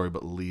tell the story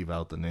but leave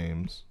out the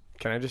names?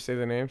 Can I just say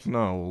the names?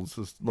 No,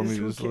 let me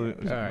just. All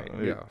right,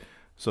 go.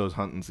 So it's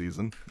hunting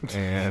season,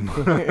 and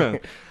I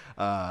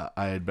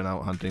had been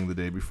out hunting the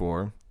day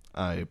before.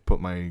 I put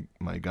my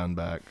gun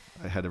back.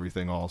 I had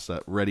everything all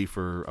set, ready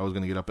for. I was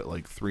gonna get up at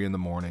like 3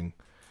 a.m.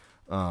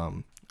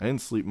 I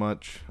didn't sleep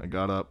much. I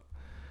got up,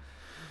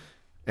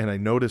 and I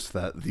noticed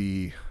that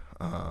the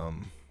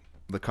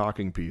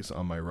cocking piece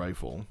on my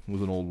rifle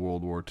was an old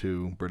World War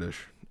II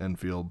British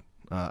Enfield.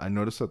 I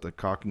noticed that the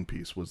cocking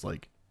piece was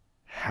like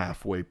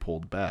halfway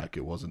pulled back.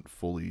 It wasn't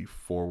fully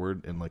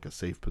forward in like a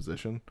safe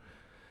position.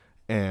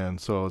 And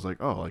so I was like,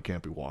 oh, I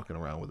can't be walking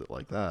around with it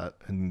like that.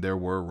 And there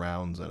were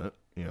rounds in it,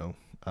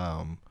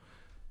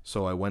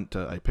 So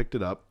I picked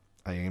it up,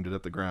 I aimed it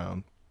at the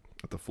ground,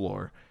 at the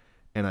floor,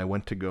 and I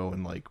went to go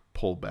and like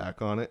pull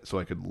back on it so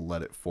I could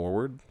let it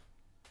forward.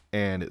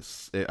 And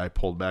I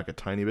pulled back a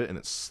tiny bit, and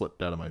it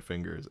slipped out of my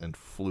fingers and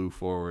flew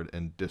forward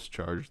and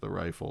discharged the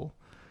rifle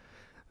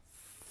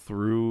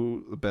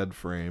through the bed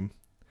frame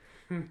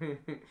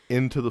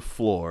into the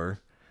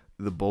floor.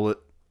 The bullet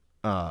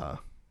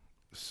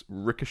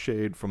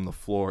ricocheted from the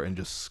floor and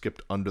just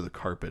skipped under the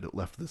carpet. It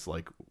left this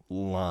like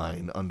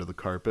line under the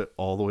carpet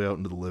all the way out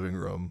into the living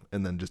room,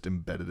 and then just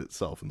embedded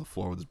itself in the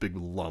floor with this big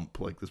lump,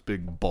 like this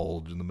big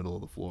bulge in the middle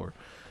of the floor.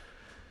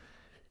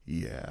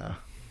 Yeah,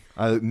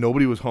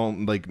 nobody was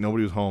home. Like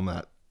nobody was home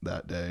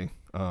that day.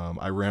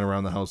 I ran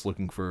around the house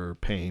looking for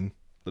Payne,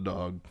 the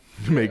dog,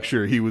 to make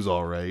sure he was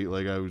all right.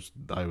 Like I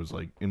was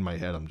like in my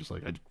head, I'm just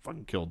like I just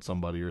fucking killed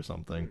somebody or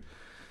something.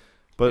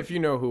 But if you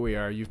know who we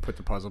are, you've put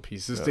the puzzle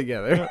pieces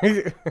together.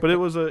 But it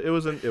was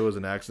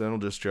an accidental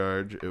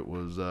discharge. It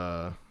was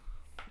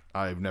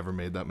I've never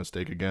made that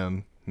mistake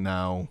again.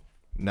 Now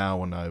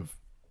when I've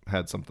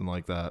had something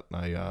like that,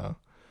 I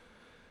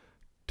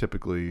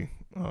typically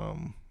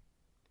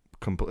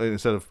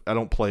instead of, I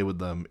don't play with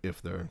them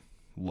if they're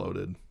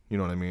loaded. You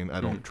know what I mean?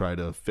 I don't try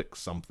to fix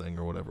something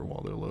or whatever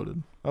while they're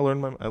loaded. I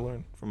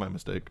learned from my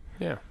mistake.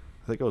 Yeah.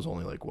 I think I was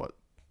only like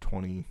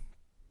 20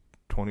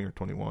 or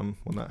 21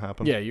 when that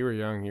happened. Yeah, you were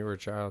young. You were a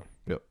child.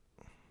 Yep.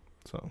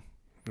 So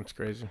that's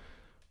crazy.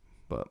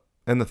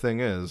 And the thing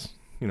is,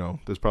 you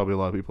know, there's probably a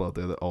lot of people out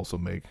there that also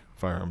make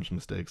firearms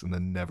mistakes and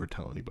then never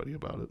tell anybody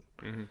about it.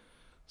 Mm-hmm.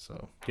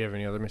 So, do you have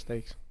any other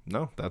mistakes?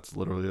 No, that's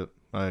literally it.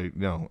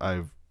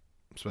 I've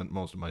spent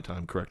most of my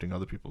time correcting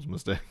other people's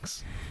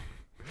mistakes,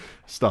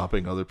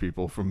 stopping other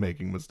people from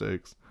making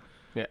mistakes.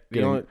 Yeah,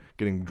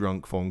 getting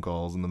drunk phone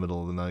calls in the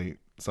middle of the night.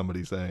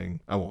 Somebody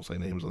saying, I won't say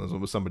names on this one,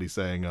 but somebody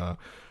saying,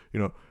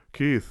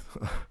 Keith,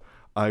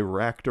 I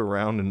racked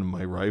around in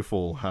my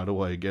rifle. How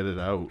do I get it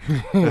out?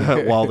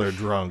 While they're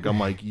drunk. I'm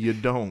like, you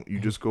don't. You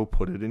just go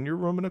put it in your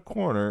room in a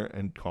corner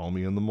and call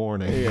me in the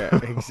morning. Yeah,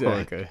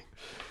 exactly.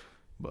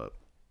 But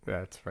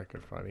that's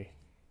freaking funny.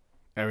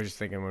 I was just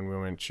thinking when we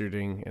went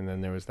shooting, and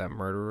then there was that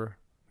murderer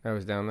that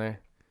was down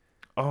there.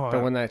 Oh, the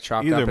one that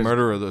chopped either up his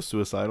murderer or the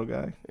suicidal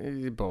guy.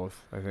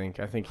 Both, I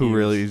think. Who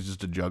really is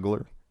just a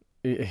juggler.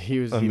 He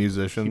was a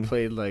musician. He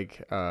played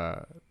like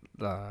the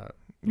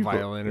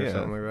violin or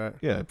something like that.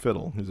 Yeah,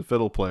 fiddle. He's a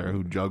fiddle player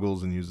who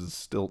juggles and uses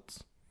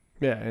stilts.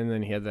 Yeah, and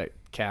then he had that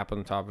cap on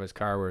the top of his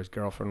car where his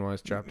girlfriend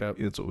was chopped up.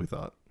 That's what we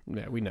thought.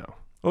 Yeah, we know.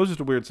 It was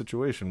just a weird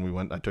situation.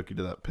 I took you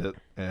to that pit,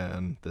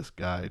 and this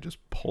guy just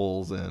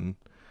pulls in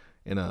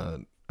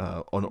an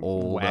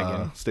old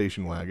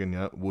station wagon.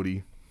 Yeah,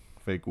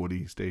 fake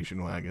Woody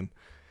station wagon.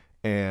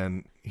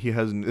 And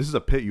this is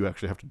a pit you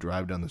actually have to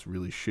drive down this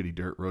really shitty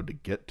dirt road to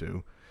get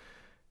to.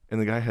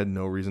 And the guy had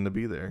no reason to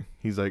be there.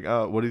 He's like,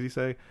 what did he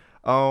say?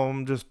 Oh,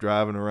 I'm just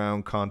driving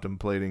around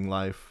contemplating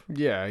life.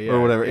 Yeah.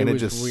 Or whatever. And it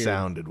just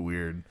sounded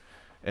weird.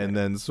 And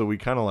then, so we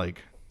kind of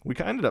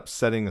ended up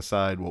setting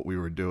aside what we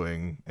were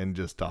doing and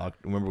just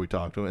talked. Remember we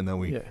talked to him, and then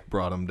we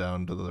brought him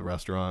down to the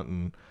restaurant.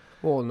 And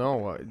well,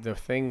 no, the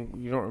thing,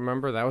 you don't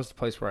remember? That was the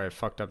place where I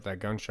fucked up that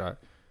gunshot.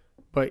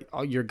 But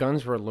your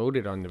guns were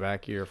loaded on the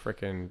back of your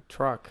freaking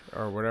truck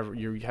or whatever.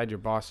 You had your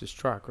boss's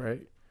truck,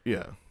 right?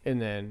 Yeah.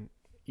 And then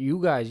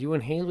you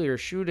and Haley are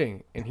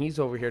shooting, and he's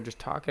over here just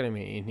talking to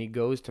me, and he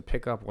goes to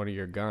pick up one of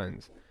your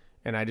guns.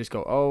 And I just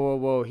go, oh,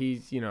 whoa,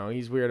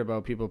 he's weird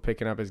about people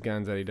picking up his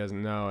guns that he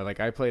doesn't know. Like,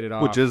 I played it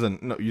off. Which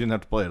isn't, no, you didn't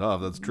have to play it off.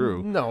 That's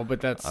true. No,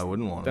 but I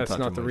wouldn't want to that's touch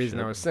not the reason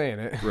shit. I was saying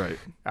it. Right.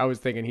 I was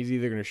thinking he's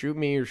either going to shoot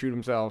me or shoot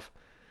himself,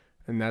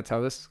 and that's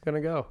how this is going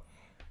to go.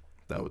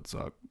 That would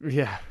suck.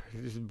 Yeah.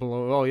 Just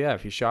below. Oh, yeah,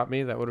 if he shot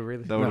me, that would have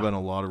really... That would have been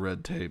a lot of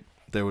red tape.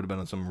 There would have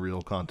been some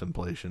real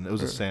contemplation. It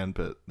was a sand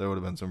pit. There would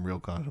have been some real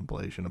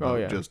contemplation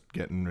about just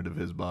getting rid of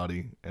his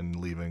body and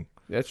leaving.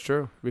 That's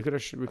true. We could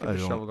have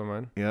shoveled him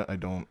in. Yeah, I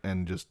don't.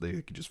 And they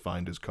could just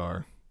find his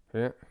car.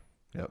 Yeah.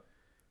 Yep.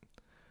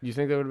 You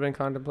think that would have been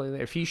contemplated?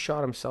 If he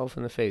shot himself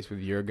in the face with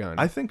your gun.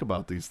 I think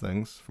about these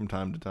things from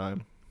time to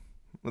time.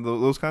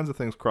 Those kinds of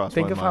things cross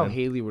my mind. Think of how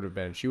Haley would have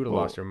been. She would have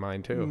lost her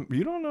mind too.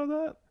 You don't know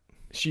that.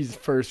 She's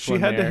first. She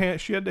had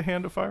to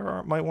hand a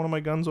firearm, one of my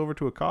guns, over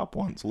to a cop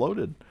once,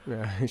 loaded.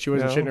 Yeah, she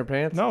wasn't shitting her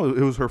pants. No,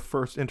 it was her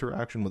first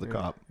interaction with a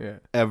cop. Yeah,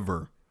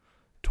 ever.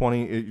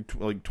 28,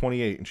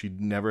 and she'd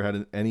never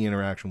had any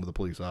interaction with a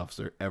police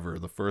officer ever.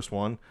 The first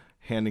one,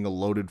 handing a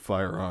loaded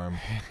firearm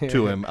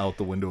to him out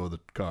the window of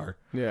the car.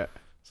 Yeah.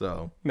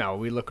 So no,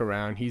 we look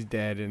around. He's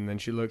dead, and then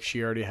she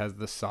already has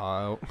the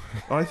saw out.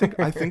 I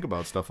think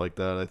about stuff like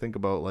that. I think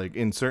about, like,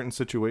 in certain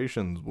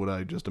situations, would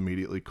I just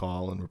immediately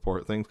call and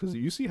report things? Because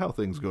you see how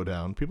things go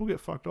down. People get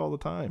fucked all the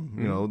time.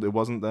 You know, it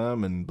wasn't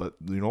them, but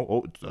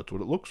that's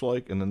what it looks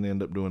like, and then they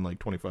end up doing like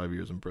 25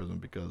 years in prison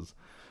because,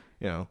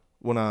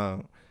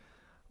 when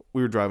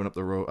we were driving up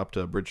the road up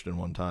to Bridgeton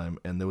one time,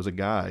 and there was a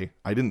guy.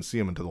 I didn't see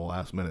him until the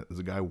last minute. There's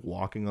a guy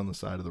walking on the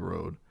side of the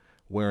road,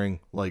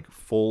 wearing like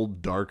full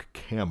dark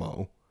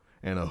camo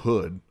and a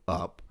hood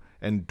up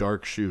and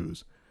dark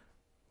shoes,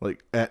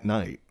 like at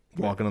night,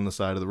 walking on the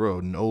side of the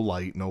road, no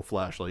light, no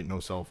flashlight, no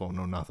cell phone,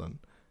 no nothing.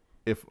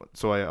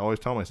 So I always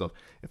tell myself,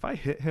 if I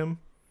hit him,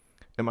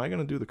 am I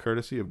going to do the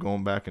courtesy of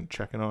going back and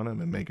checking on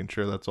him and making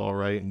sure that's all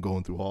right and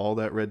going through all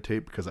that red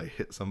tape because I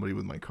hit somebody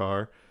with my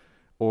car?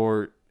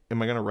 Or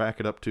am I going to rack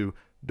it up to,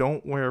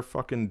 don't wear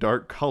fucking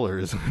dark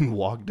colors and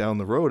walk down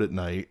the road at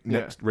night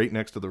right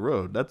next to the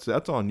road? That's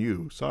on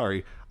you.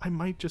 Sorry. I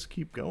might just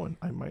keep going.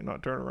 I might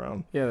not turn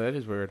around. Yeah, that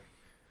is weird.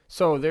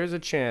 So there's a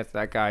chance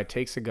that guy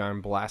takes a gun,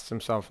 blasts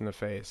himself in the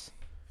face,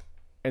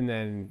 and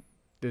then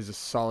there's a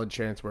solid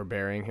chance we're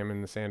burying him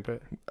in the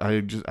sandpit.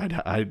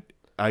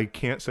 I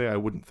can't say I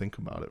wouldn't think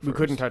about it first. We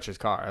couldn't touch his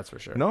car, that's for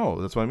sure. No,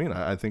 that's what I mean.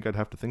 I think I'd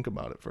have to think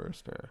about it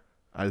first. Yeah.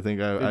 I think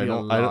It'd be a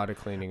lot of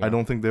cleaning I up.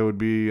 don't think there would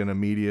be an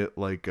immediate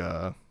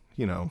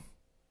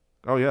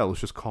oh yeah, let's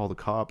just call the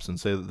cops and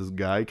say that this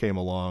guy came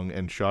along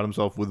and shot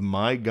himself with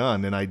my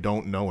gun and I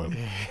don't know him.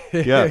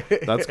 Yeah,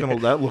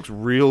 that looks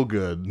real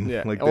good.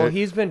 Yeah. Like well,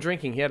 he's been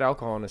drinking. He had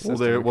alcohol in his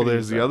system.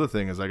 There's the other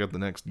thing is I got the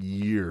next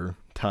year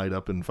tied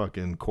up in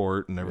fucking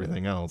court and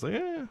everything else. Like,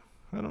 I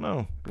don't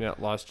know. Yeah,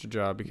 lost your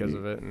job because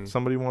of it. And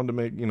somebody wanted to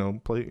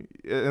make, play,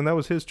 and that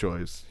was his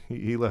choice.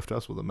 He left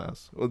us with a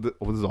mess. Well, this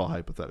is all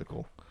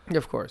hypothetical.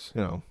 Of course.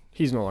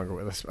 He's no longer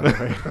with us, by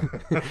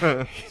the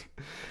way.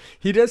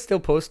 He does still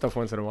post stuff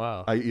once in a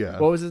while. Yeah.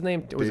 What was his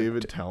name?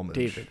 David Talmadge.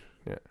 David.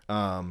 Yeah.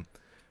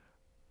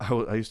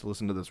 I used to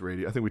listen to this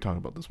radio. I think we talked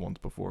about this once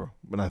before,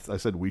 but I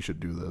said we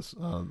should do this.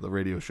 The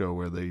radio show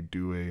where they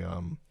do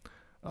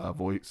a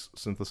voice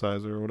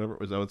synthesizer or whatever.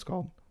 Is that what it's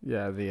called?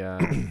 Yeah.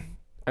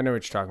 I know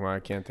what you're talking about. I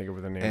can't think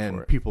of the name for it.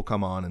 And people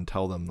come on and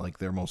tell them like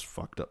their most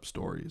fucked up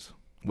stories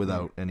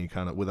without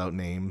without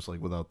names,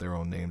 like without their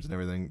own names and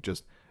everything.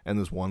 And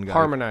this one guy,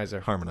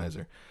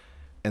 Harmonizer.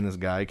 And this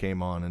guy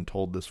came on and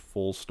told this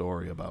full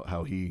story about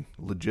how he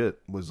legit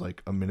was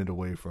like a minute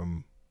away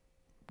from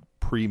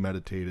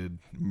premeditated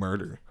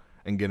murder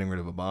and getting rid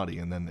of a body,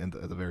 and then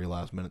at the very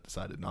last minute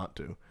decided not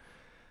to.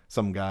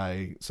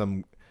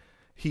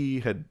 He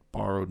had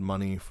borrowed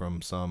money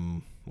from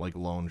some like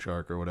loan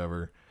shark or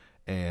whatever,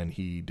 and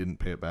he didn't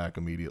pay it back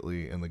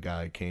immediately, and the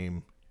guy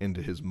came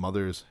into his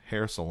mother's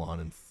hair salon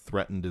and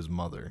threatened his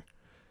mother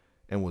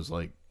and was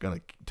like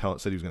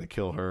said he was gonna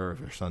kill her if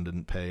her son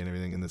didn't pay and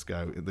everything. And this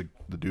guy,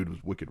 the dude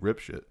was wicked rip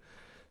shit.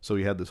 So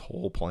he had this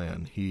whole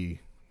plan.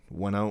 He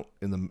went out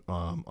in the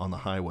on the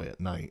highway at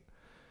night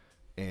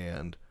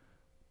and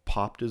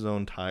popped his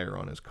own tire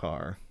on his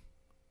car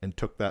and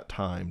took that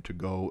time to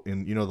go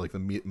in, like the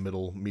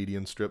middle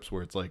median strips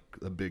where it's like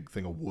a big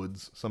thing of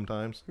woods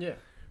sometimes. Yeah.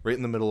 Right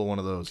in the middle of one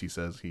of those, he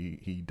says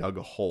he dug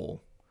a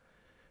hole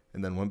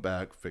and then went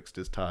back, fixed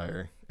his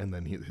tire, and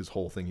then his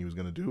whole thing he was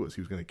going to do was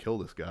he was going to kill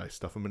this guy,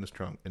 stuff him in his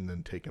trunk, and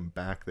then take him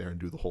back there and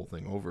do the whole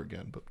thing over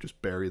again, but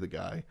just bury the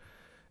guy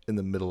in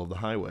the middle of the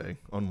highway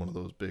on one of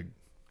those big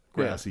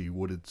grassy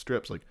wooded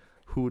strips. Like,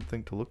 who would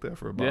think to look there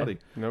for a body?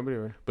 Yeah, nobody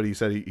would. But he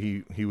said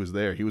he was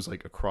there. He was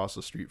like across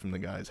the street from the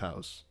guy's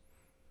house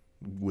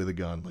with a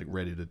gun, like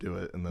ready to do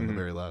it, and then the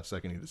very last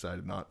second he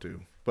decided not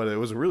to. But it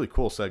was a really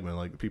cool segment.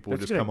 Like people would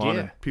just come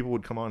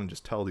on and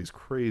just tell these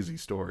crazy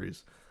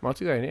stories. Well, that's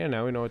a good idea.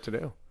 Now we know what to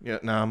do. Yeah,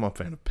 I'm a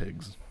fan of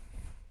pigs.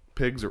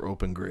 Pigs are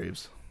open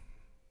graves.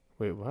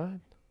 Wait, what?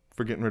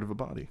 For getting rid of a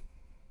body.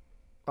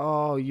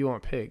 Oh, you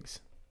want pigs?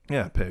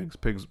 Yeah, pigs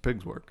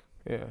work.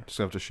 Yeah. Just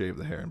have to shave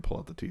the hair and pull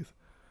out the teeth.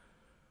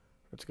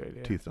 That's a good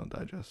idea. Teeth don't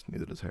digest,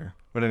 neither does hair.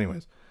 But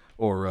anyways,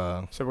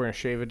 or so we're gonna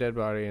shave a dead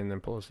body and then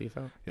pull his teeth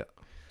out. Yeah.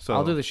 So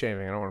I'll do the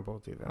shaving. I don't want to pull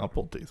the teeth out. I'll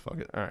pull teeth. Fuck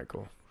it. All right,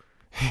 cool.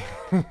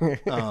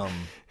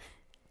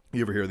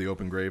 You ever hear the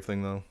open grave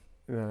thing though?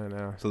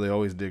 No. So they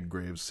always dig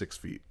graves 6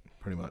 feet,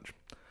 pretty much.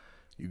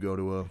 You go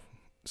to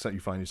you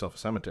find yourself a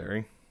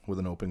cemetery with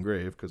an open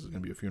grave because there's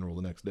gonna be a funeral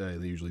the next day.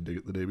 They usually dig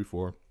it the day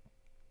before.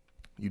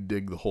 You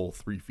dig the hole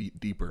 3 feet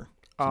deeper,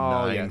 so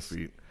 9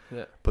 feet.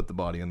 Yeah. Put the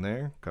body in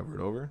there, cover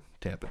it over,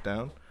 tamp it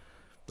down.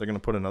 They're gonna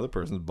put another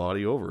person's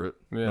body over it.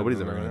 Yeah,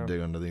 nobody's ever gonna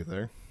dig underneath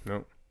there.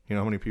 Nope. You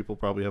know how many people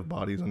probably have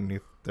bodies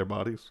underneath their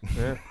bodies?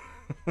 Yeah.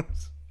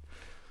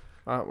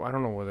 I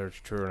don't know whether it's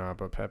true or not,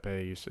 but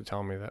Pepe used to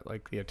tell me that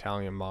like the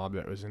Italian mob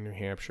that was in New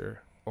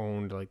Hampshire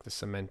owned like the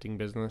cementing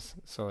business.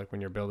 So like when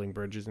you're building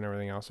bridges and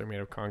everything else are made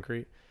of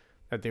concrete,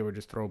 that they would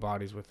just throw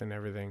bodies within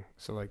everything.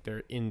 So like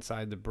they're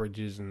inside the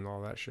bridges and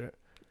all that shit.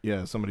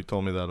 Yeah, somebody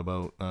told me that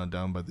about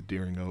down by the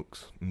Deering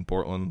Oaks in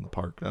Portland, the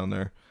park down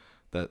there,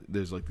 that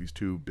there's like these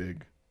two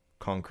big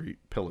concrete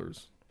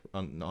pillars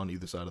on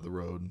either side of the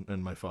road,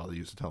 and my father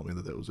used to tell me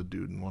that there was a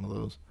dude in one of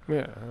those.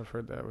 Yeah, I've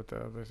heard that with the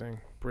other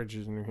thing,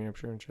 bridges in New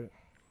Hampshire and shit.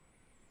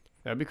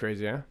 That'd be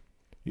crazy, yeah.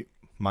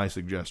 My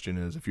suggestion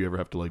is if you ever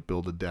have to like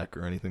build a deck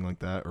or anything like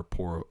that, or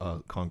pour a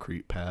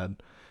concrete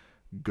pad,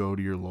 go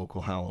to your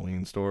local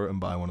Halloween store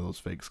and buy one of those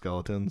fake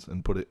skeletons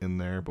and put it in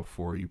there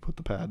before you put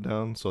the pad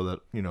down, so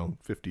that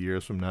 50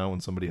 years from now when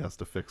somebody has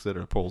to fix it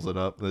or pulls it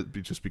up, it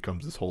just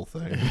becomes this whole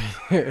thing.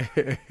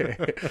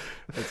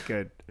 That's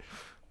good.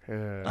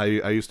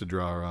 I used to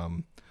draw.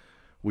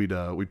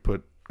 We'd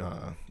put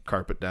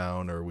carpet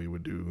down, or we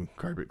would do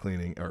carpet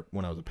cleaning, or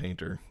when I was a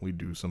painter, we'd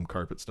do some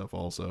carpet stuff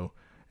also.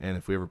 And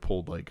if we ever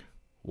pulled like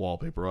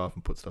wallpaper off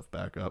and put stuff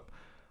back up,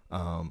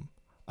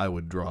 I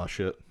would draw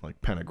shit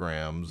like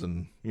pentagrams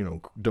and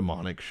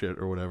demonic shit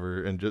or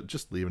whatever, and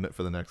just leaving it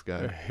for the next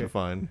guy to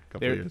find a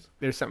couple years.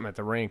 There's something at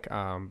the rink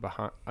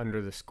behind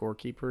under the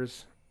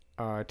scorekeepers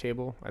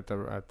table at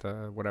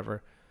the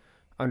whatever.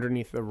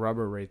 Underneath the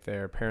rubber right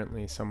there,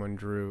 apparently someone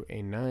drew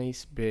a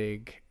nice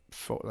big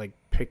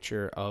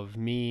picture of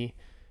me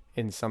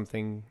in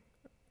something.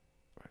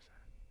 What is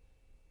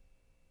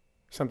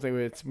Something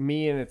where it's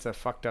me and it's a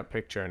fucked up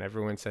picture and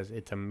everyone says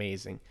it's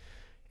amazing.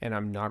 And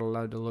I'm not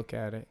allowed to look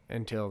at it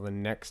until the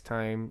next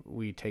time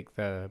we take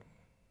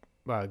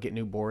get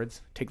new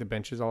boards, take the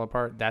benches all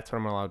apart. That's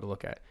when I'm allowed to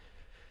look at.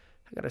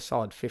 I got a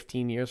solid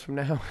 15 years from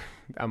now.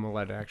 I'm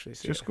allowed to actually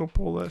see Just it. go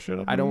pull that shit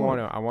up. I don't want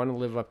to. I want to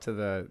live up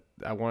to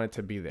I want it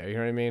to be there. You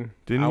know what I mean?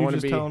 Didn't I you wanna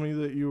just tell me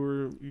that you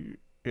were?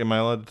 Am I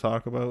allowed to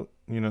talk about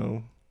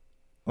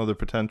other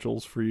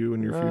potentials for you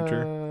in your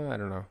future? I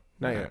don't know.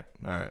 Not yet.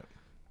 All right.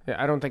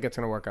 Yeah, I don't think it's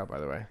gonna work out. By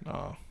the way.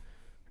 Oh.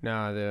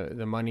 No,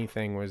 the money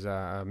thing was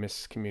a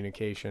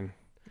miscommunication.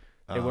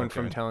 It went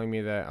from telling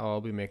me that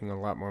I'll be making a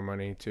lot more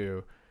money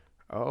to,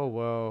 oh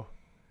well,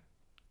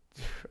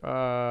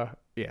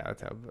 yeah,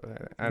 that's how,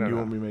 I don't know. You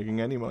won't be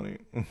making any money.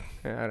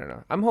 Yeah, I don't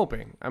know. I'm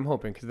hoping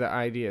because the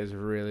idea is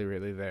really,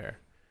 really there.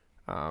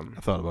 I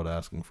thought about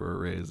asking for a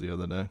raise the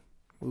other day.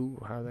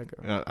 Ooh, how'd that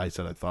go? I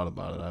said I thought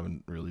about it. I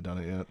haven't really done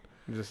it yet.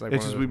 Just like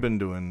it's just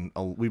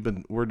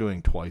we're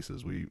doing twice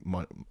as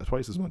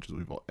much as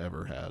we've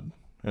ever had,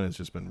 and it's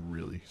just been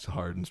really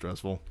hard and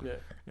stressful. Yeah.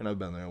 And I've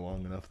been there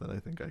long enough that I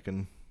think I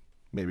can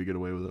maybe get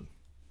away with it.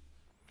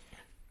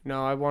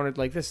 No, I wanted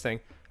like this thing.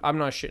 I'm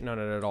not shitting on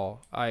it at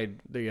all.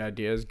 The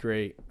idea is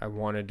great. I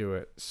want to do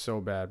it so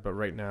bad, but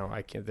right now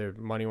I can't. There,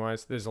 money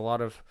wise, there's a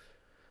lot of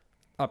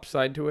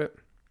upside to it,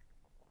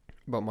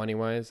 but money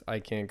wise, I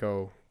can't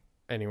go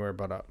anywhere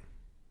but up.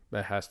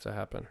 That has to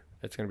happen.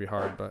 It's gonna be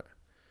hard,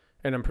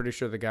 and I'm pretty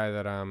sure the guy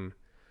that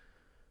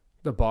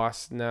the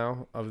boss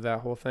now of that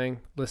whole thing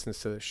listens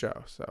to the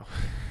show. So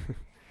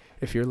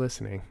if you're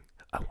listening,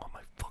 I want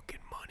my fucking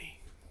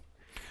money.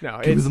 No,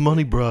 give me the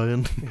money,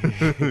 Brian.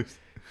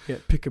 Yeah,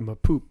 picking my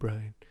poop,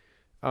 Brian.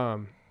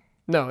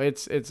 No,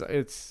 it's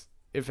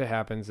if it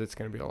happens, it's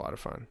gonna be a lot of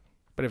fun.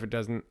 But if it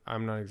doesn't,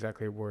 I'm not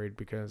exactly worried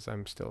because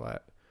I'm still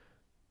at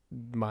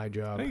my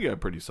job. I think you got a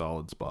pretty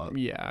solid spot.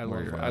 Yeah, I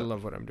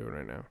love what I'm doing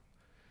right now.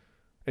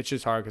 It's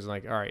just hard because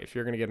like, all right, if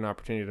you're gonna get an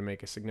opportunity to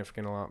make a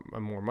significant lot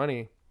more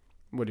money,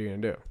 what are you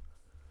gonna do?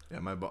 Yeah,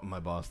 my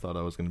boss thought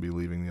I was gonna be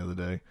leaving the other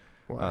day.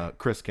 Why?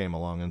 Chris came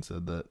along and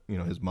said that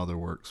his mother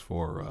works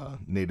for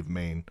Native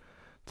Maine.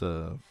 It's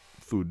a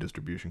food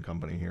distribution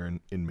company here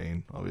in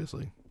Maine,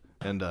 obviously,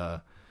 and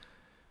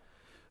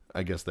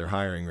I guess they're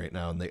hiring right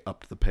now, and they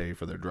upped the pay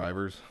for their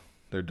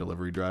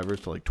delivery drivers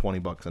to like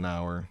 $20 an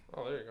hour.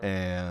 Oh, there you go.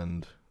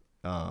 And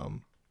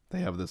they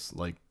have this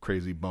like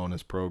crazy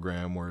bonus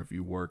program where if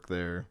you work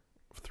there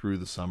through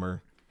the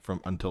summer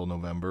from until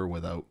November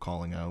without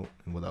calling out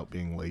and without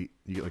being late,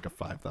 you get like a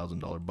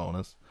 $5,000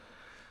 bonus.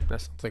 That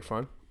sounds like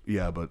fun.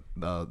 Yeah, but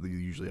you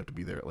usually have to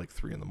be there at like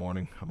 3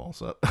 a.m. I'm all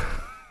set.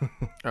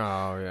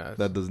 Oh yeah.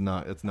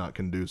 It's not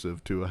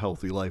conducive to a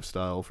healthy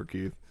lifestyle for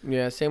Keith.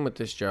 Yeah, same with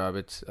this job.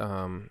 It's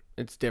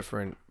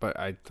different, but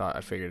I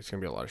figured it's gonna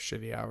be a lot of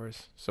shitty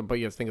hours. So, but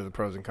you have to think of the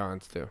pros and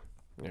cons too.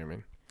 You know what I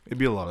mean?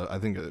 I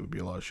think it would be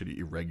a lot of shitty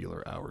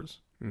irregular hours.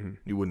 Mm-hmm.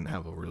 You wouldn't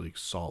have a really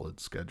solid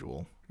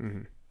schedule.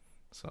 Mm-hmm.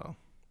 So,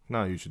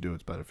 no, you should do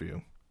what's better for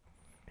you.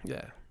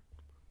 Yeah,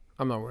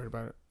 I'm not worried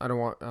about it. I don't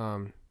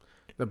want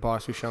the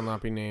boss who shall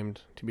not be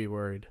named to be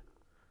worried.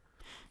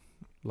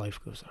 Life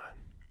goes on.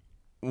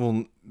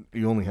 Well,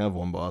 you only have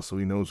one boss, so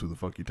he knows who the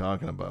fuck you're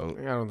talking about.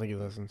 I don't think he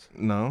listens.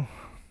 No,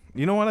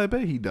 you know what? I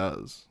bet he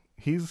does.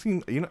 He's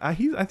seen. I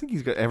think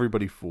he's got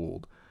everybody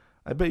fooled.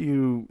 I bet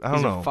you. I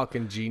don't know. He's a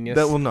fucking genius.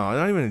 No,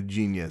 not even a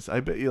genius. I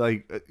bet you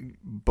like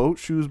boat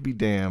shoes be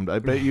damned. I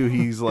bet you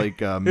he's like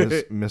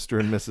Mr.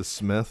 and Mrs.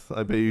 Smith.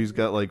 I bet you he's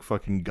got like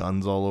fucking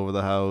guns all over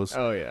the house.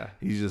 Oh yeah.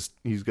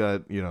 He's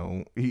got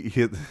the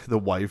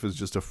wife is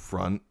just a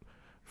front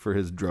for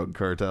his drug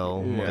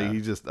cartel. Yeah. Like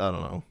I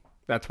don't know.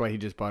 That's why he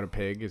just bought a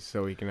pig, is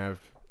so he can have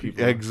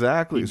people.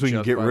 Exactly. So he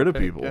can get rid of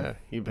people. Yeah.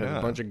 He has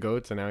a bunch of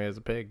goats and now he has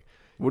a pig.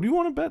 What do you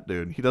want to bet,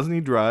 dude? Doesn't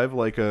he drive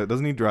like one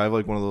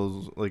of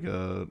those like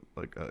a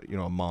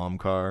mom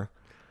car?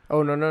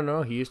 Oh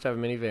no. He used to have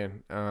a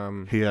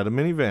minivan. He had a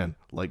minivan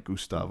like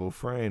Gustavo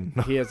Frayne.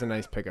 He has a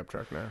nice pickup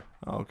truck now.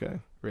 Oh, okay.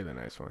 Really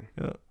nice one.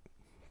 Yeah.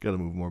 Got to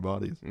move more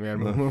bodies. Yeah.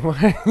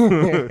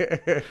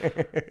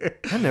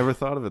 I never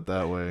thought of it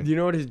that way. Do you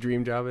know what his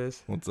dream job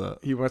is? What's that?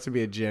 He wants to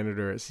be a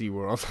janitor at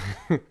SeaWorld.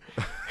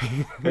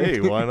 Hey,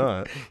 why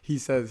not? He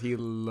says he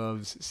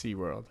loves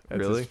SeaWorld.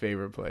 That's his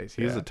favorite place.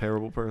 He's a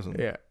terrible person.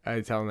 Yeah, I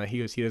tell him that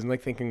he doesn't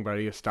like thinking about it.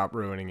 He goes, stop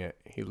ruining it.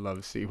 He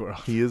loves SeaWorld.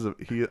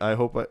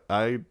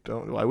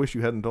 I wish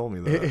you hadn't told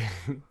me that.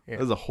 Yeah.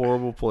 It's a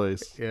horrible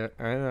place. Yeah,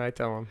 I know. I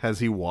tell him. Has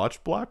he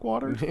watched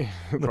Blackwater?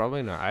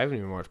 Probably not. I haven't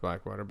even watched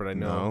Blackwater, but I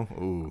know. No?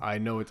 Ooh. I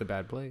know it's a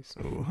bad place.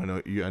 Ooh, I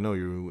know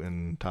you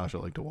and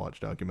Tasha like to watch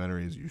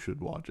documentaries. You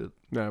should watch it.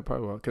 No, I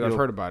probably will, because I've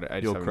heard about it.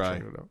 I just haven't cry.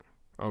 checked it out.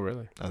 Oh,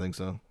 really? I think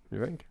so.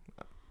 You think?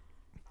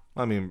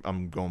 I mean,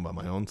 I'm going by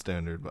my own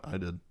standard, but I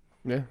did.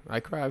 Yeah, I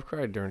cry. I've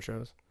cried during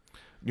shows.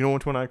 You know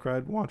which one I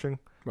cried watching?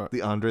 What?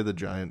 The Andre the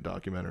Giant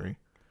documentary.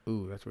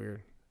 Ooh, that's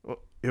weird. Well,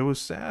 it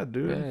was sad,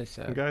 dude. Yeah, it's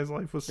sad. The guy's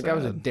life was sad. The guy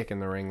was a dick in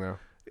the ring, though.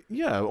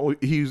 Yeah,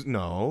 he was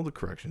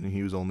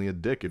only a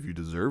dick if you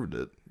deserved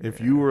it. If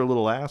you were a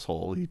little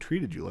asshole, he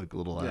treated you like a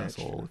little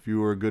asshole. If you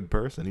were a good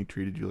person, he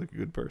treated you like a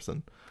good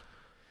person.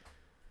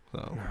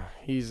 So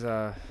He's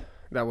that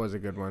was a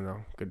good one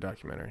though. Good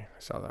documentary. I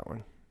saw that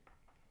one.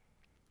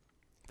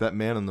 that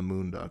Man on the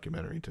Moon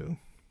documentary too.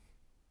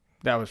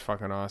 That was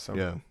fucking awesome.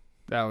 Yeah.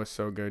 That was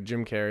so good.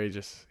 Jim Carrey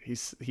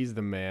he's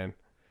the man.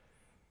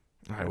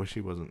 I wish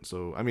he wasn't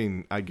so. I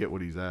mean, I get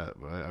what he's at,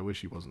 but I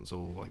wish he wasn't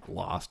so like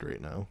lost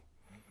right now.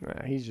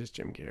 Nah, he's just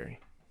Jim Carrey.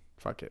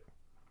 Fuck it.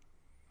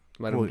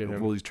 Let him get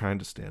him. Well, he's trying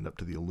to stand up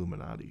to the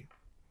Illuminati.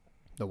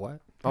 The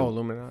what? Oh,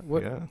 Illuminati.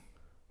 What? Yeah.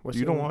 What's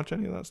You don't watch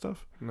any of that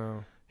stuff?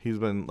 No. He's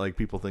been like,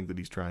 people think that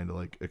he's trying to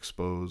like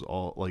expose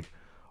all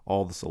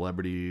the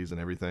celebrities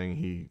and everything.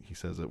 He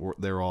says that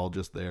they're all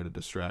just there to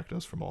distract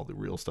us from all the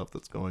real stuff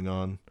that's going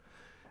on,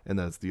 and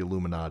that's the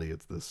Illuminati.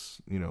 It's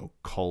this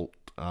cult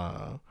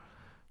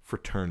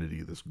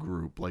fraternity, this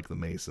group like the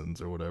Masons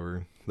or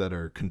whatever that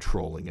are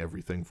controlling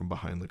everything from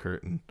behind the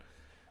curtain.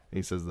 And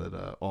he says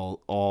that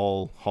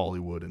all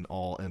Hollywood and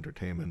all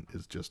entertainment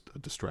is just a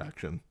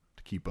distraction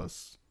to keep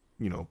us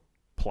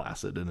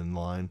placid and in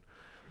line.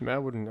 I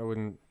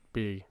wouldn't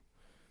be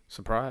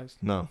surprised.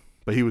 No,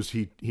 but he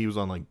was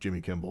on like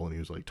Jimmy Kimmel, and he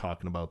was like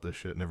talking about this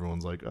shit, and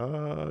everyone's like,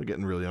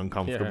 getting really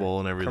uncomfortable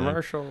and everything.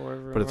 Commercial,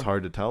 whatever. But it's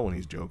hard to tell when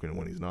he's joking and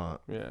when he's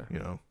not. Yeah.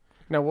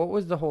 Now, what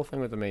was the whole thing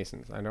with the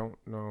Masons? I don't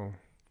know.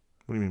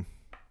 What do you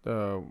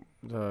mean?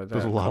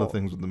 There's a lot cult. of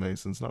things with the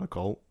Masons. Not a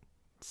cult.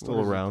 It's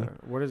still around.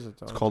 What is it?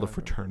 It's called a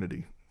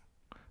fraternity.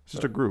 It's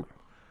just a group.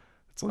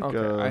 It's like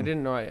okay. I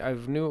didn't know. I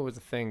knew it was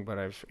a thing, but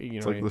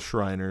it's like the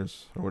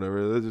Shriners or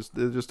whatever.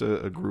 They're just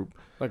a group.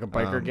 Like a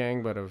biker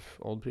gang, but of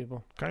old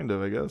people. Kind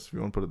of, I guess, if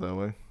you want to put it that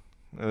way.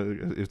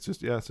 It's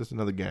just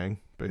another gang,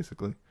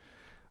 basically.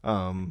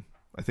 I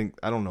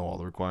don't know all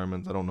the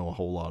requirements. I don't know a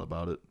whole lot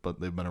about it, but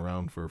they've been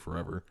around for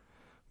forever.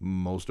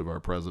 Most of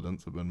our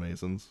presidents have been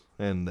Masons,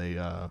 and they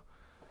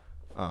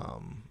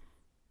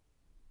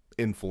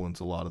influence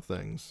a lot of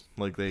things.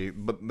 Like they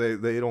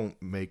don't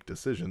make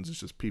decisions. It's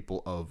just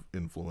people of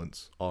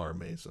influence are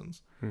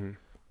Masons. Mm-hmm.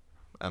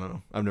 I don't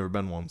know. I've never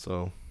been one,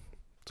 so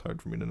it's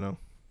hard for me to know.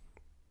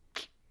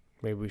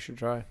 Maybe we should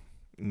try.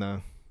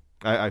 No,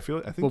 I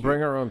think we'll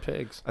bring our own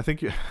pigs. I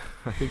think you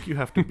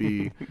have to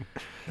be.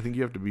 I think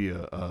you have to be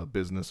a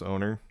business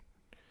owner,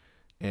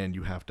 and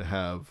you have to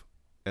have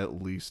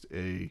at least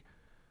a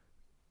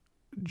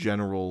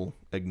general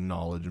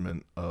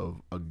acknowledgement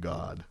of a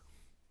god.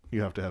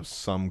 You have to have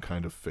some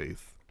kind of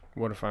faith.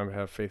 What if I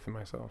have faith in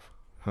myself?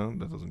 Huh?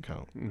 That doesn't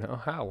count. No,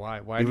 how?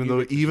 Why?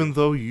 Even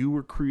though you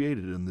were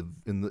created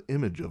in the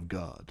image of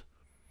God,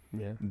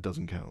 yeah, it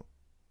doesn't count.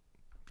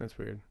 That's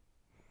weird.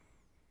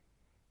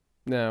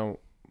 Now,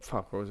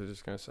 fuck. What was I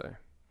just gonna say?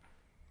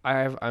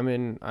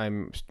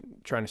 I'm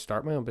trying to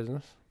start my own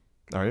business.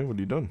 All right, what are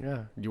you doing?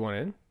 Yeah, you want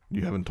in?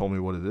 You haven't told me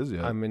what it is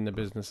yet. I'm in the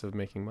business of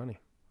making money.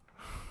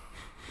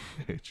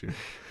 I hate you.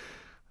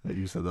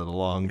 You said that a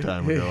long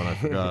time ago, and I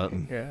forgot.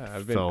 And yeah,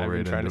 I've been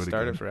trying to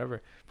start it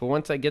forever. But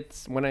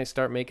when I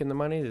start making the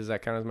money, does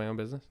that count as my own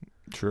business?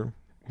 Sure.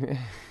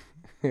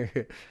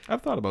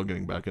 I've thought about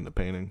getting back into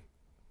painting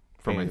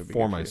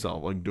for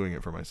myself, like doing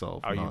it for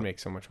myself. Oh, you'd make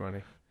so much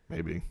money.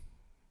 Maybe.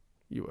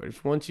 You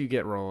would. Once you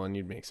get rolling,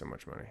 you'd make so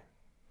much money.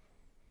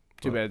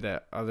 Too bad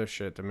that other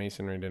shit, the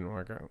masonry, didn't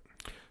work out.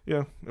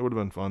 Yeah, it would have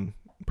been fun.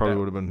 Probably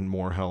would have been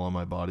more hell on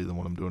my body than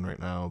what I'm doing right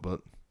now,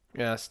 but...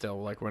 Yeah,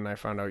 still, like when I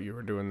found out you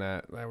were doing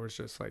that, I was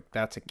just like,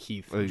 that's a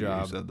Keith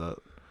job. You said that.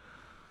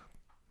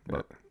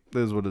 But it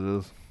is what it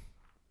is.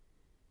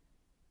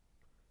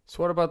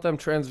 So what about them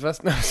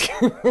transvestites?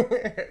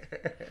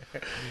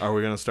 Are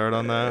we going to start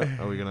on that?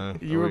 Are we going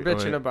to... You were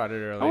bitching about it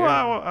earlier. Oh,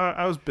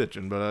 I was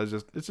bitching, but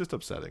it's just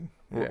upsetting.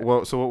 Yeah.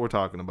 Well, so what we're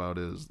talking about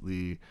is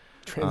the...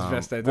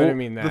 Transvestites, I didn't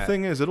mean that. The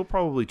thing is, it'll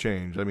probably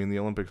change. I mean, the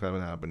Olympics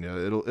haven't happened yet.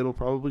 It'll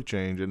probably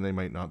change, and they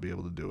might not be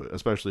able to do it,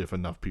 especially if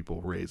enough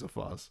people raise a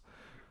fuss.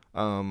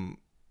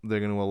 They're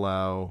going to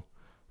allow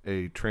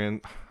I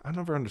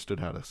never understood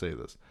how to say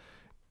this.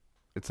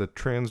 It's a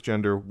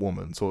transgender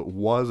woman. So it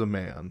was a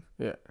man.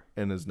 Yeah.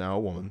 And is now a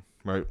woman,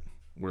 right?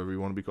 Whatever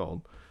you want to be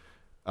called.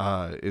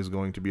 Is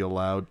going to be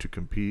allowed to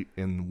compete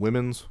in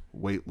women's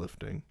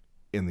weightlifting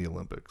in the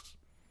Olympics.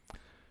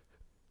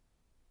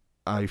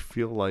 I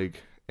feel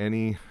like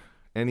any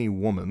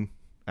woman,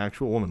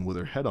 actual woman with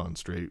her head on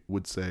straight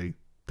would say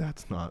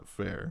that's not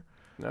fair.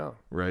 No.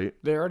 Right?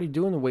 They're already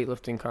doing the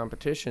weightlifting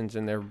competitions,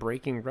 and they're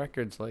breaking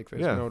records like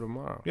there's no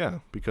tomorrow. Yeah,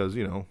 because,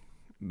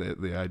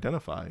 they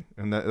identify.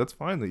 And that's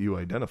fine that you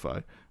identify.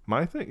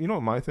 My thing,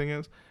 what my thing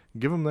is?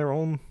 Give them their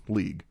own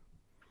league.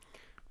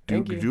 Do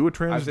a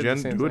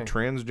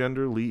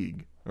transgender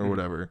league or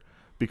whatever.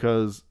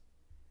 Because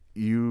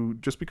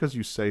just because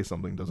you say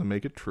something doesn't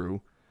make it true.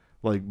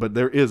 But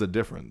there is a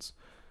difference.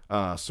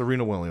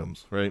 Serena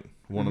Williams, right?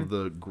 One of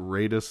the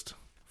greatest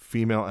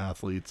female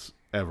athletes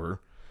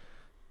ever.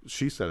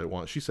 She said it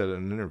once. She said it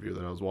in an interview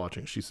that I was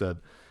watching. She said,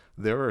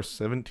 there are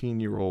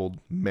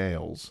 17-year-old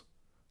males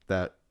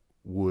that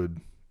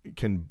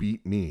can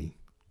beat me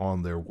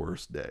on their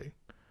worst day.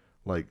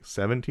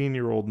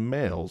 17-year-old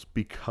males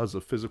because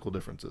of physical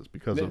differences,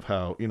 because of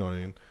how, you know what I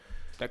mean?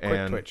 That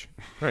quick twitch.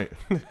 Right.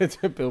 It's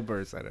Bill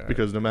Burr said it.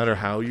 Because no matter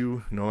how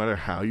you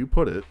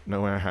put it,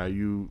 no matter how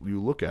you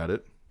look at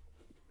it,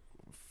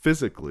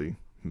 physically,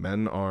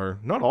 men are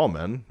not all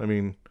men. I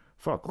mean,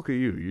 fuck, look at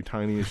you. You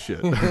tiny as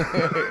shit.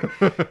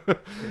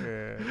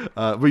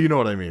 But you know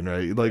what I mean,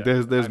 right? Like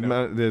there's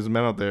men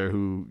out there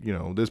who,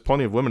 there's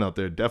plenty of women out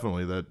there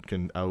definitely that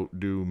can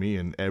outdo me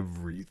in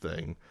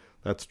everything.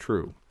 That's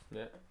true.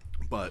 Yeah.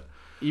 But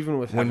even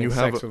with having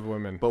sex with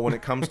women. But when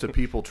it comes to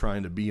people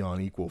trying to be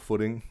on equal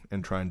footing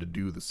and trying to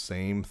do the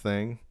same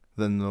thing,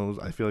 then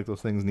I feel like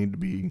those things need to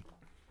be,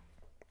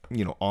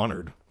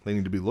 honored. They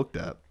need to be looked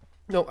at.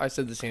 No, I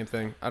said the same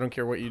thing. I don't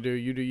care what you do.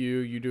 You do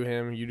you do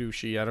him, you do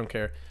she. I don't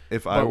care.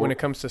 When it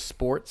comes to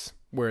sports,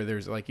 where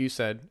there's, like you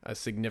said, a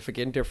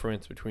significant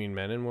difference between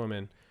men and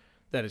women,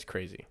 that is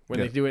crazy. When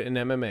they do it in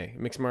MMA,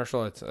 mixed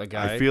martial arts, a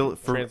guy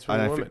transfers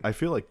a woman. I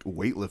feel like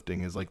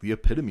weightlifting is like the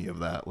epitome of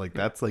that. Like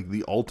that's like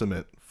the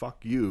ultimate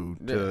fuck you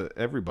to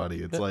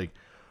everybody. It's like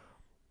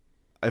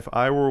if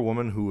I were a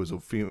woman who was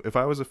if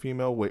I was a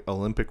female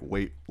Olympic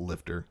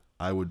weightlifter,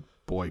 I would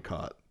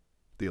boycott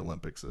the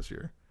Olympics this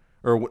year.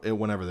 Or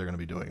whenever they're going to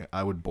be doing it,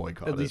 I would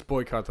boycott it. At least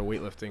boycott the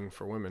weightlifting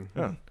for women.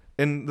 Yeah.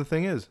 And the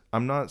thing is,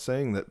 I'm not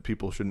saying that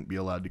people shouldn't be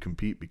allowed to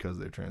compete because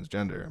they're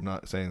transgender. I'm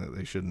not saying that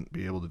they shouldn't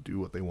be able to do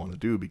what they want to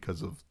do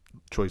because of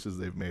choices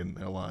they've made in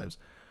their lives.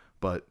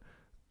 But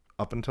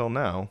up until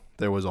now,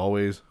 there was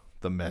always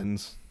the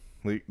men's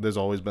league. There's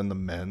always been the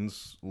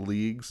men's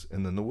leagues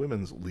and then the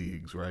women's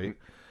leagues, right?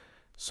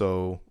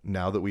 So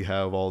now that we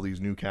have all these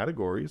new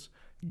categories,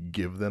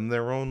 give them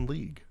their own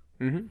league.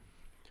 Mm-hmm.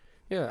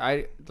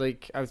 Yeah,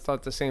 I've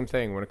thought the same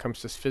thing. When it comes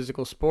to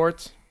physical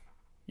sports,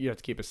 you have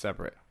to keep it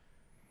separate.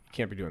 You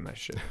can't be doing that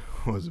shit.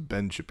 Was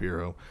Ben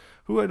Shapiro,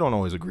 who I don't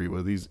always agree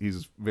with. He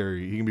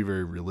can be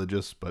very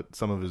religious, but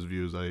some of his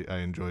views I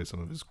enjoy.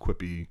 Some of his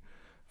quippy,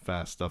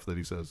 fast stuff that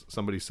he says.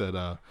 Somebody said,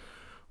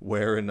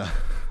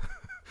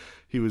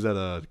 he was at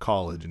a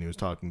college and he was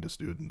talking to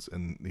students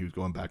and he was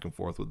going back and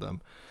forth with them,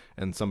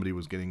 and somebody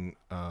was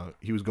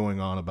he was going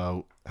on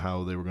about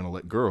how they were going to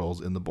let girls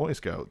in the Boy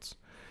Scouts.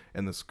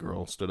 And this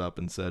girl stood up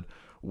and said,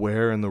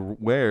 where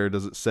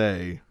does it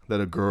say that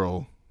a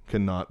girl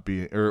cannot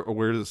be, or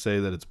where does it say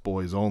that it's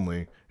boys only?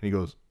 And he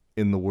goes,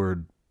 in the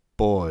word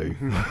boy.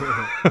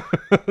 Yeah.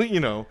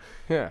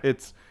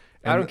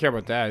 I don't care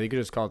about that. You could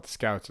just call it the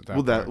Scouts at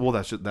that point.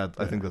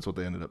 I think that's what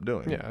they ended up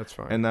doing. Yeah, that's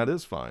fine. And that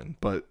is fine.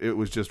 But it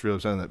was just really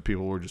upsetting that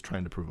people were just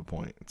trying to prove a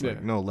point. It's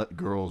like, no, let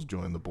girls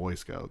join the Boy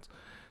Scouts.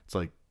 It's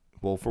like,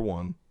 well, for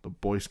one, the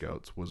Boy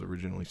Scouts was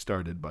originally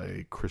started by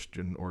a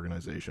Christian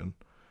organization.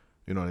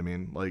 You know what I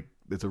mean? Like,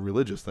 it's a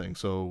religious thing,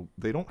 so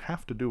they don't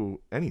have to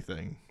do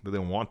anything that they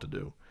want to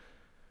do.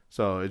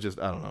 So it just,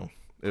 I don't know.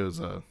 It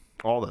was,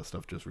 all that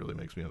stuff just really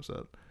makes me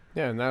upset.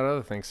 Yeah, and that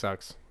other thing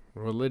sucks.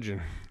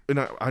 Religion.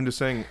 And I'm just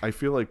saying, I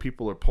feel like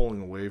people are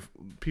pulling away,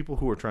 people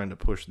who are trying to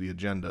push the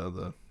agenda,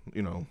 the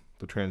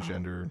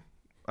transgender,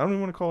 I don't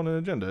even want to call it an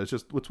agenda.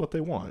 It's what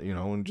they want,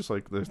 and just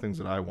like there's things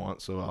that I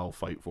want, so I'll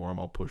fight for them,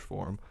 I'll push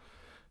for them.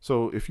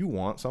 So if you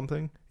want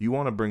something, you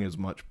want to bring as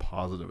much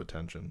positive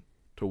attention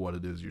to what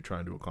it is you're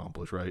trying to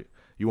accomplish, right?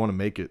 You want to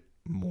make it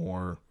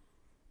more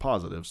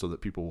positive so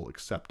that people will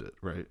accept it,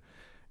 right?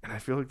 And I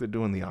feel like they're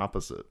doing the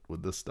opposite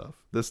with this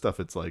stuff. This stuff,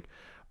 it's like,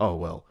 oh,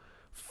 well,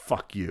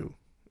 fuck you.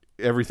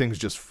 Everything's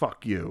just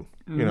fuck you.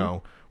 Mm-hmm.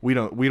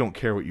 We don't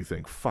care what you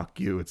think.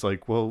 Fuck you. It's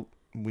like, well,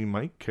 we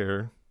might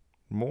care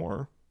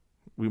more.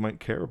 We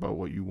might care about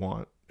what you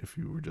want if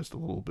you were just a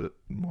little bit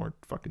more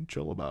fucking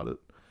chill about it.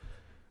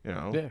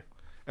 Yeah.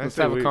 Let's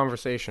have a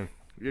conversation.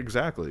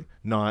 Exactly.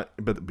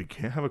 But we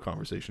can't have a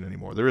conversation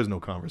anymore. There is no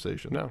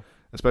conversation. No.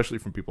 Especially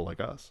from people like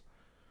us.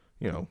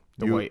 No,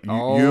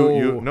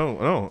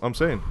 I'm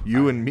saying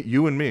you and me.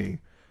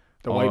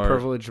 The white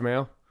privileged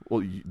male?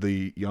 Well,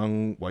 the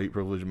young white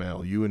privileged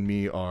male. You and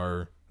me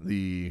are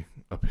the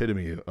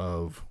epitome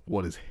of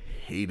what is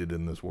hated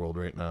in this world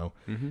right now.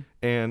 Mm-hmm.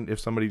 And if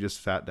somebody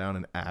just sat down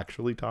and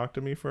actually talked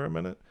to me for a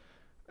minute,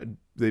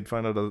 they'd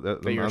find out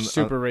that you're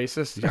super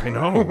racist. I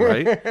know,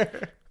 right?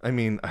 I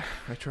mean,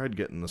 I tried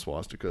getting the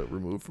swastika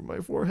removed from my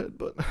forehead,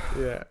 but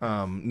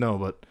no,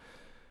 but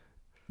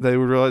they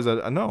would realize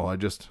that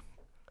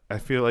I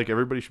feel like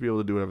everybody should be able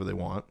to do whatever they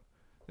want,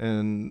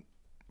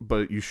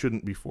 but you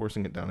shouldn't be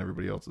forcing it down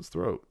everybody else's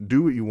throat.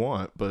 Do what you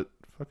want, but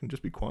fucking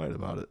just be quiet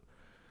about it.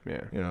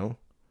 Yeah,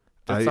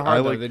 that's the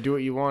hard thing. Do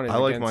what you want. I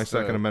like my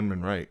Second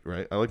Amendment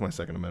right? I like my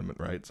Second Amendment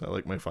rights. I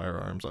like my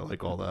firearms. I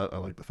like all that. I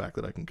like the fact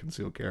that I can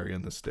conceal carry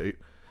in this state.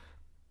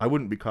 I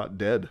wouldn't be caught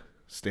dead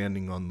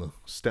standing on the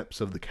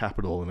steps of the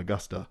Capitol in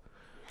Augusta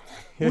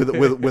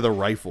with a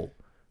rifle.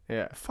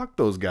 Yeah. Fuck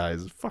those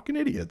guys. Fucking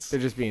idiots. They're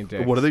just being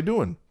dicks. What are they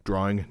doing?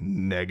 Drawing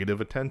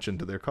negative attention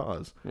to their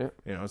cause. Yeah.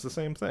 It's the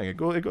same thing.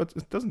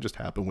 It doesn't just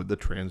happen with the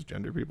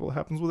transgender people. It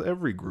happens with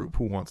every group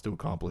who wants to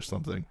accomplish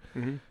something.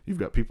 Mm-hmm. You've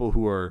got people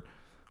who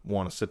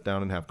want to sit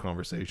down and have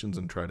conversations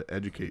and try to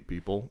educate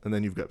people. And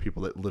then you've got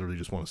people that literally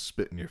just want to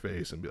spit in your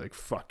face and be like,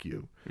 fuck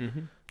you.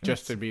 Mm-hmm.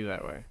 Just to be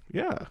that way.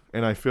 Yeah.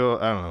 And I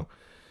don't know.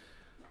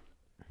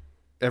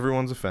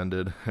 Everyone's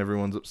offended.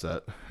 Everyone's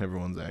upset.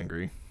 Everyone's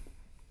angry.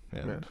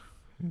 And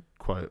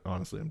quite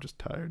honestly, I'm just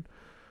tired.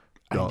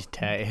 I'm just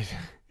tired.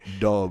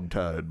 Dog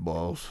tired,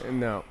 boss.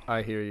 No,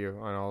 I hear you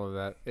on all of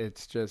that.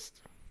 It's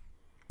just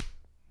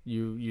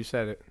you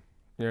said it.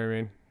 You know what I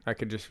mean? I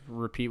could just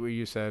repeat what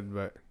you said,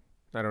 but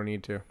I don't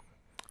need to.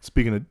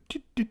 Speaking of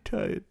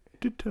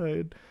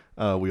tired,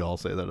 we all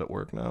say that at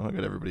work now. I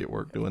got everybody at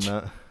work doing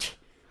that.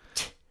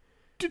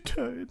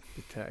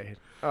 Tired.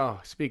 Oh,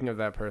 speaking of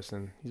that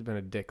person, he's been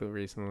a dick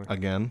recently.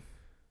 Again?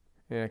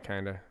 Yeah,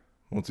 kind of.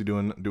 What's he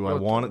doing? Do I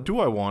want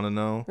to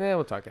know? Yeah,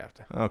 we'll talk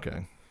after.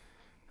 Okay.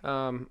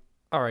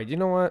 All right, you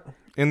know what?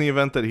 In the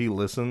event that he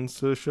listens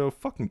to the show,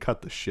 fucking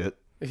cut the shit.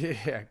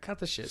 Yeah, cut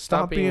the shit.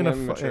 Stop being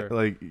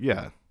immature.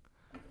 yeah.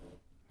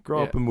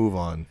 Grow up and move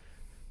on.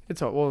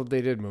 It's all, well,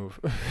 they did move.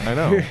 I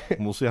know.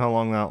 We'll see how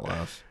long that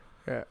lasts.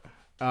 Yeah.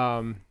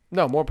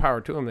 No, more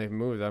power to them. They've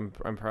moved.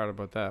 I'm proud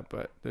about that.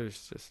 But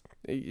there's just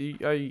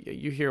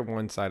you hear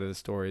one side of the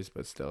stories,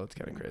 but still, it's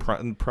kind of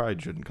crazy.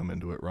 Pride shouldn't come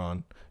into it,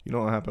 Ron. You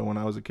know what happened when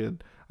I was a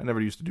kid? I never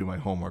used to do my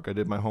homework. I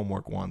did my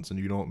homework once, and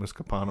you know what Miss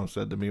Capano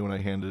said to me when I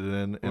handed it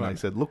in? And I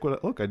said,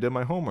 look, I did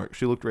my homework.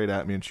 She looked right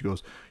at me, and she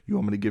goes, you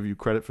want me to give you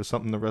credit for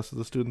something the rest of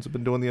the students have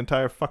been doing the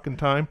entire fucking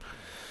time?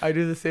 I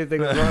do the same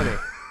thing with Ronnie.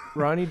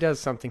 Ronnie does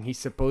something he's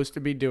supposed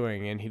to be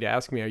doing, and he'd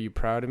ask me, are you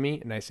proud of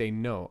me? And I say,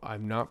 no,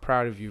 I'm not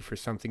proud of you for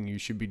something you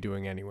should be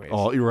doing anyways.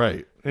 Oh, you're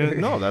right.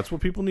 No, that's what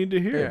people need to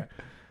hear. Yeah.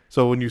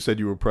 So when you said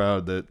you were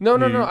proud that No,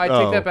 I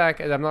take that back.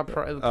 I'm not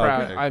proud.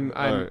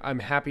 Okay. I'm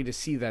happy to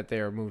see that they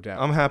are moved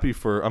out. I'm happy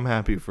for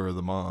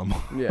the mom.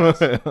 Yes.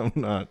 I'm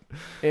not.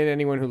 And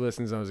anyone who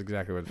listens knows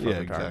exactly what the fuck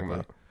we're talking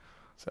about.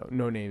 So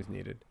no names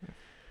needed.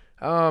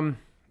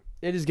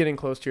 It is getting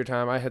close to your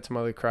time. I had some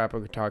other crap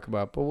we could talk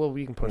about, but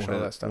we can push all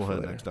that stuff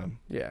later. We'll next time.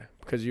 Yeah,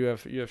 because you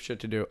have shit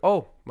to do.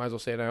 Oh, might as well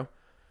say it now.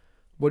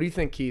 What do you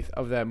think, Keith,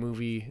 of that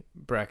movie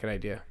bracket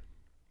idea?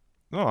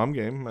 No, I'm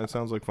game. That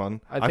sounds like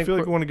fun. I feel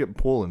like we want to get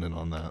Poolin in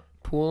on that.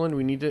 Poolin,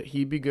 we need to.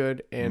 He'd be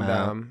good, and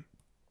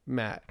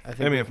Matt. I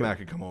mean, if Matt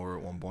could come over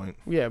at one point.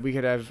 Yeah, we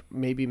could have.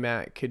 Maybe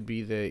Matt could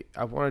be the.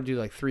 I want to do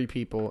like 3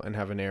 people and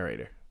have a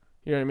narrator.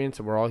 You know what I mean?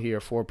 So we're all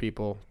here, 4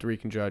 people, 3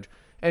 can judge.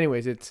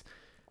 Anyways,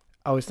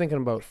 I was thinking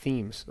about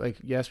themes. Like,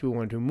 yes, we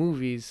want to do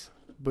movies,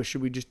 but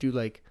should we just do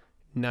like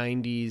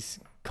 90s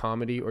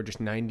comedy or just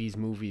 90s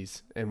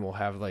movies? And we'll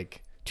have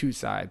like 2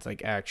 sides,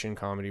 like action,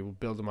 comedy. We'll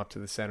build them up to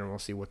the center and we'll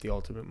see what the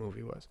ultimate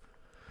movie was.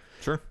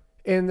 Sure.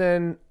 And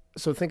then,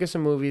 so think of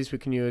some movies we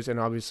can use. And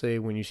obviously,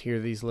 when you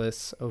hear these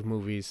lists of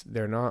movies,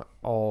 they're not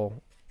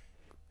all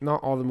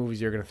the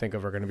movies you're going to think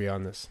of are going to be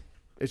on this.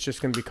 It's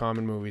just going to be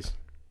common movies.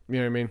 You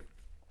know what I mean?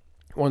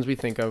 Ones we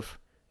think of,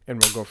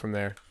 and we'll go from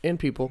there. And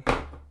people,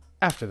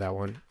 after that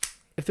one,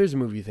 if there's a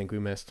movie you think we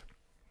missed,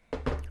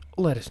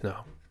 let us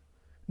know.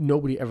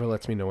 Nobody ever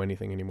lets me know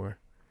anything anymore.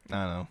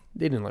 I know.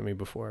 They didn't let me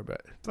before,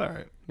 but it's all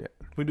right. Yeah,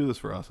 we do this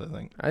for us, I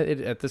think.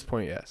 At this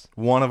point, yes.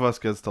 One of us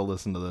gets to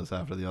listen to this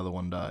after the other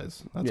one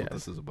dies. That's what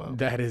this is about.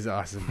 That is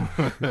awesome.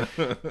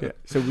 Yeah.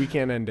 So we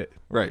can't end it.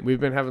 Right. We've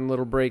been having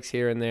little breaks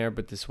here and there,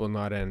 but this will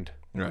not end.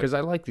 Right. Because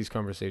I like these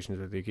conversations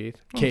with you,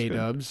 Keith. Oh,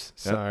 K-Dubs.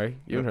 Yep. Sorry.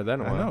 You haven't heard that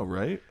in a while. I know,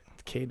 right?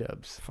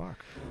 K-Dubs.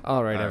 Fuck.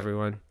 All right,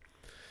 everyone.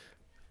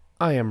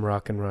 I am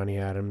Rockin' Ronnie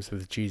Adams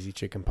of the Cheesy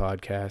Chicken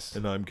Podcast.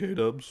 And I'm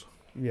K-Dubs.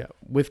 Yeah,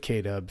 with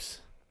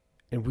K-Dubs.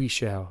 And we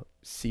shall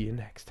see you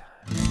next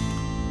time.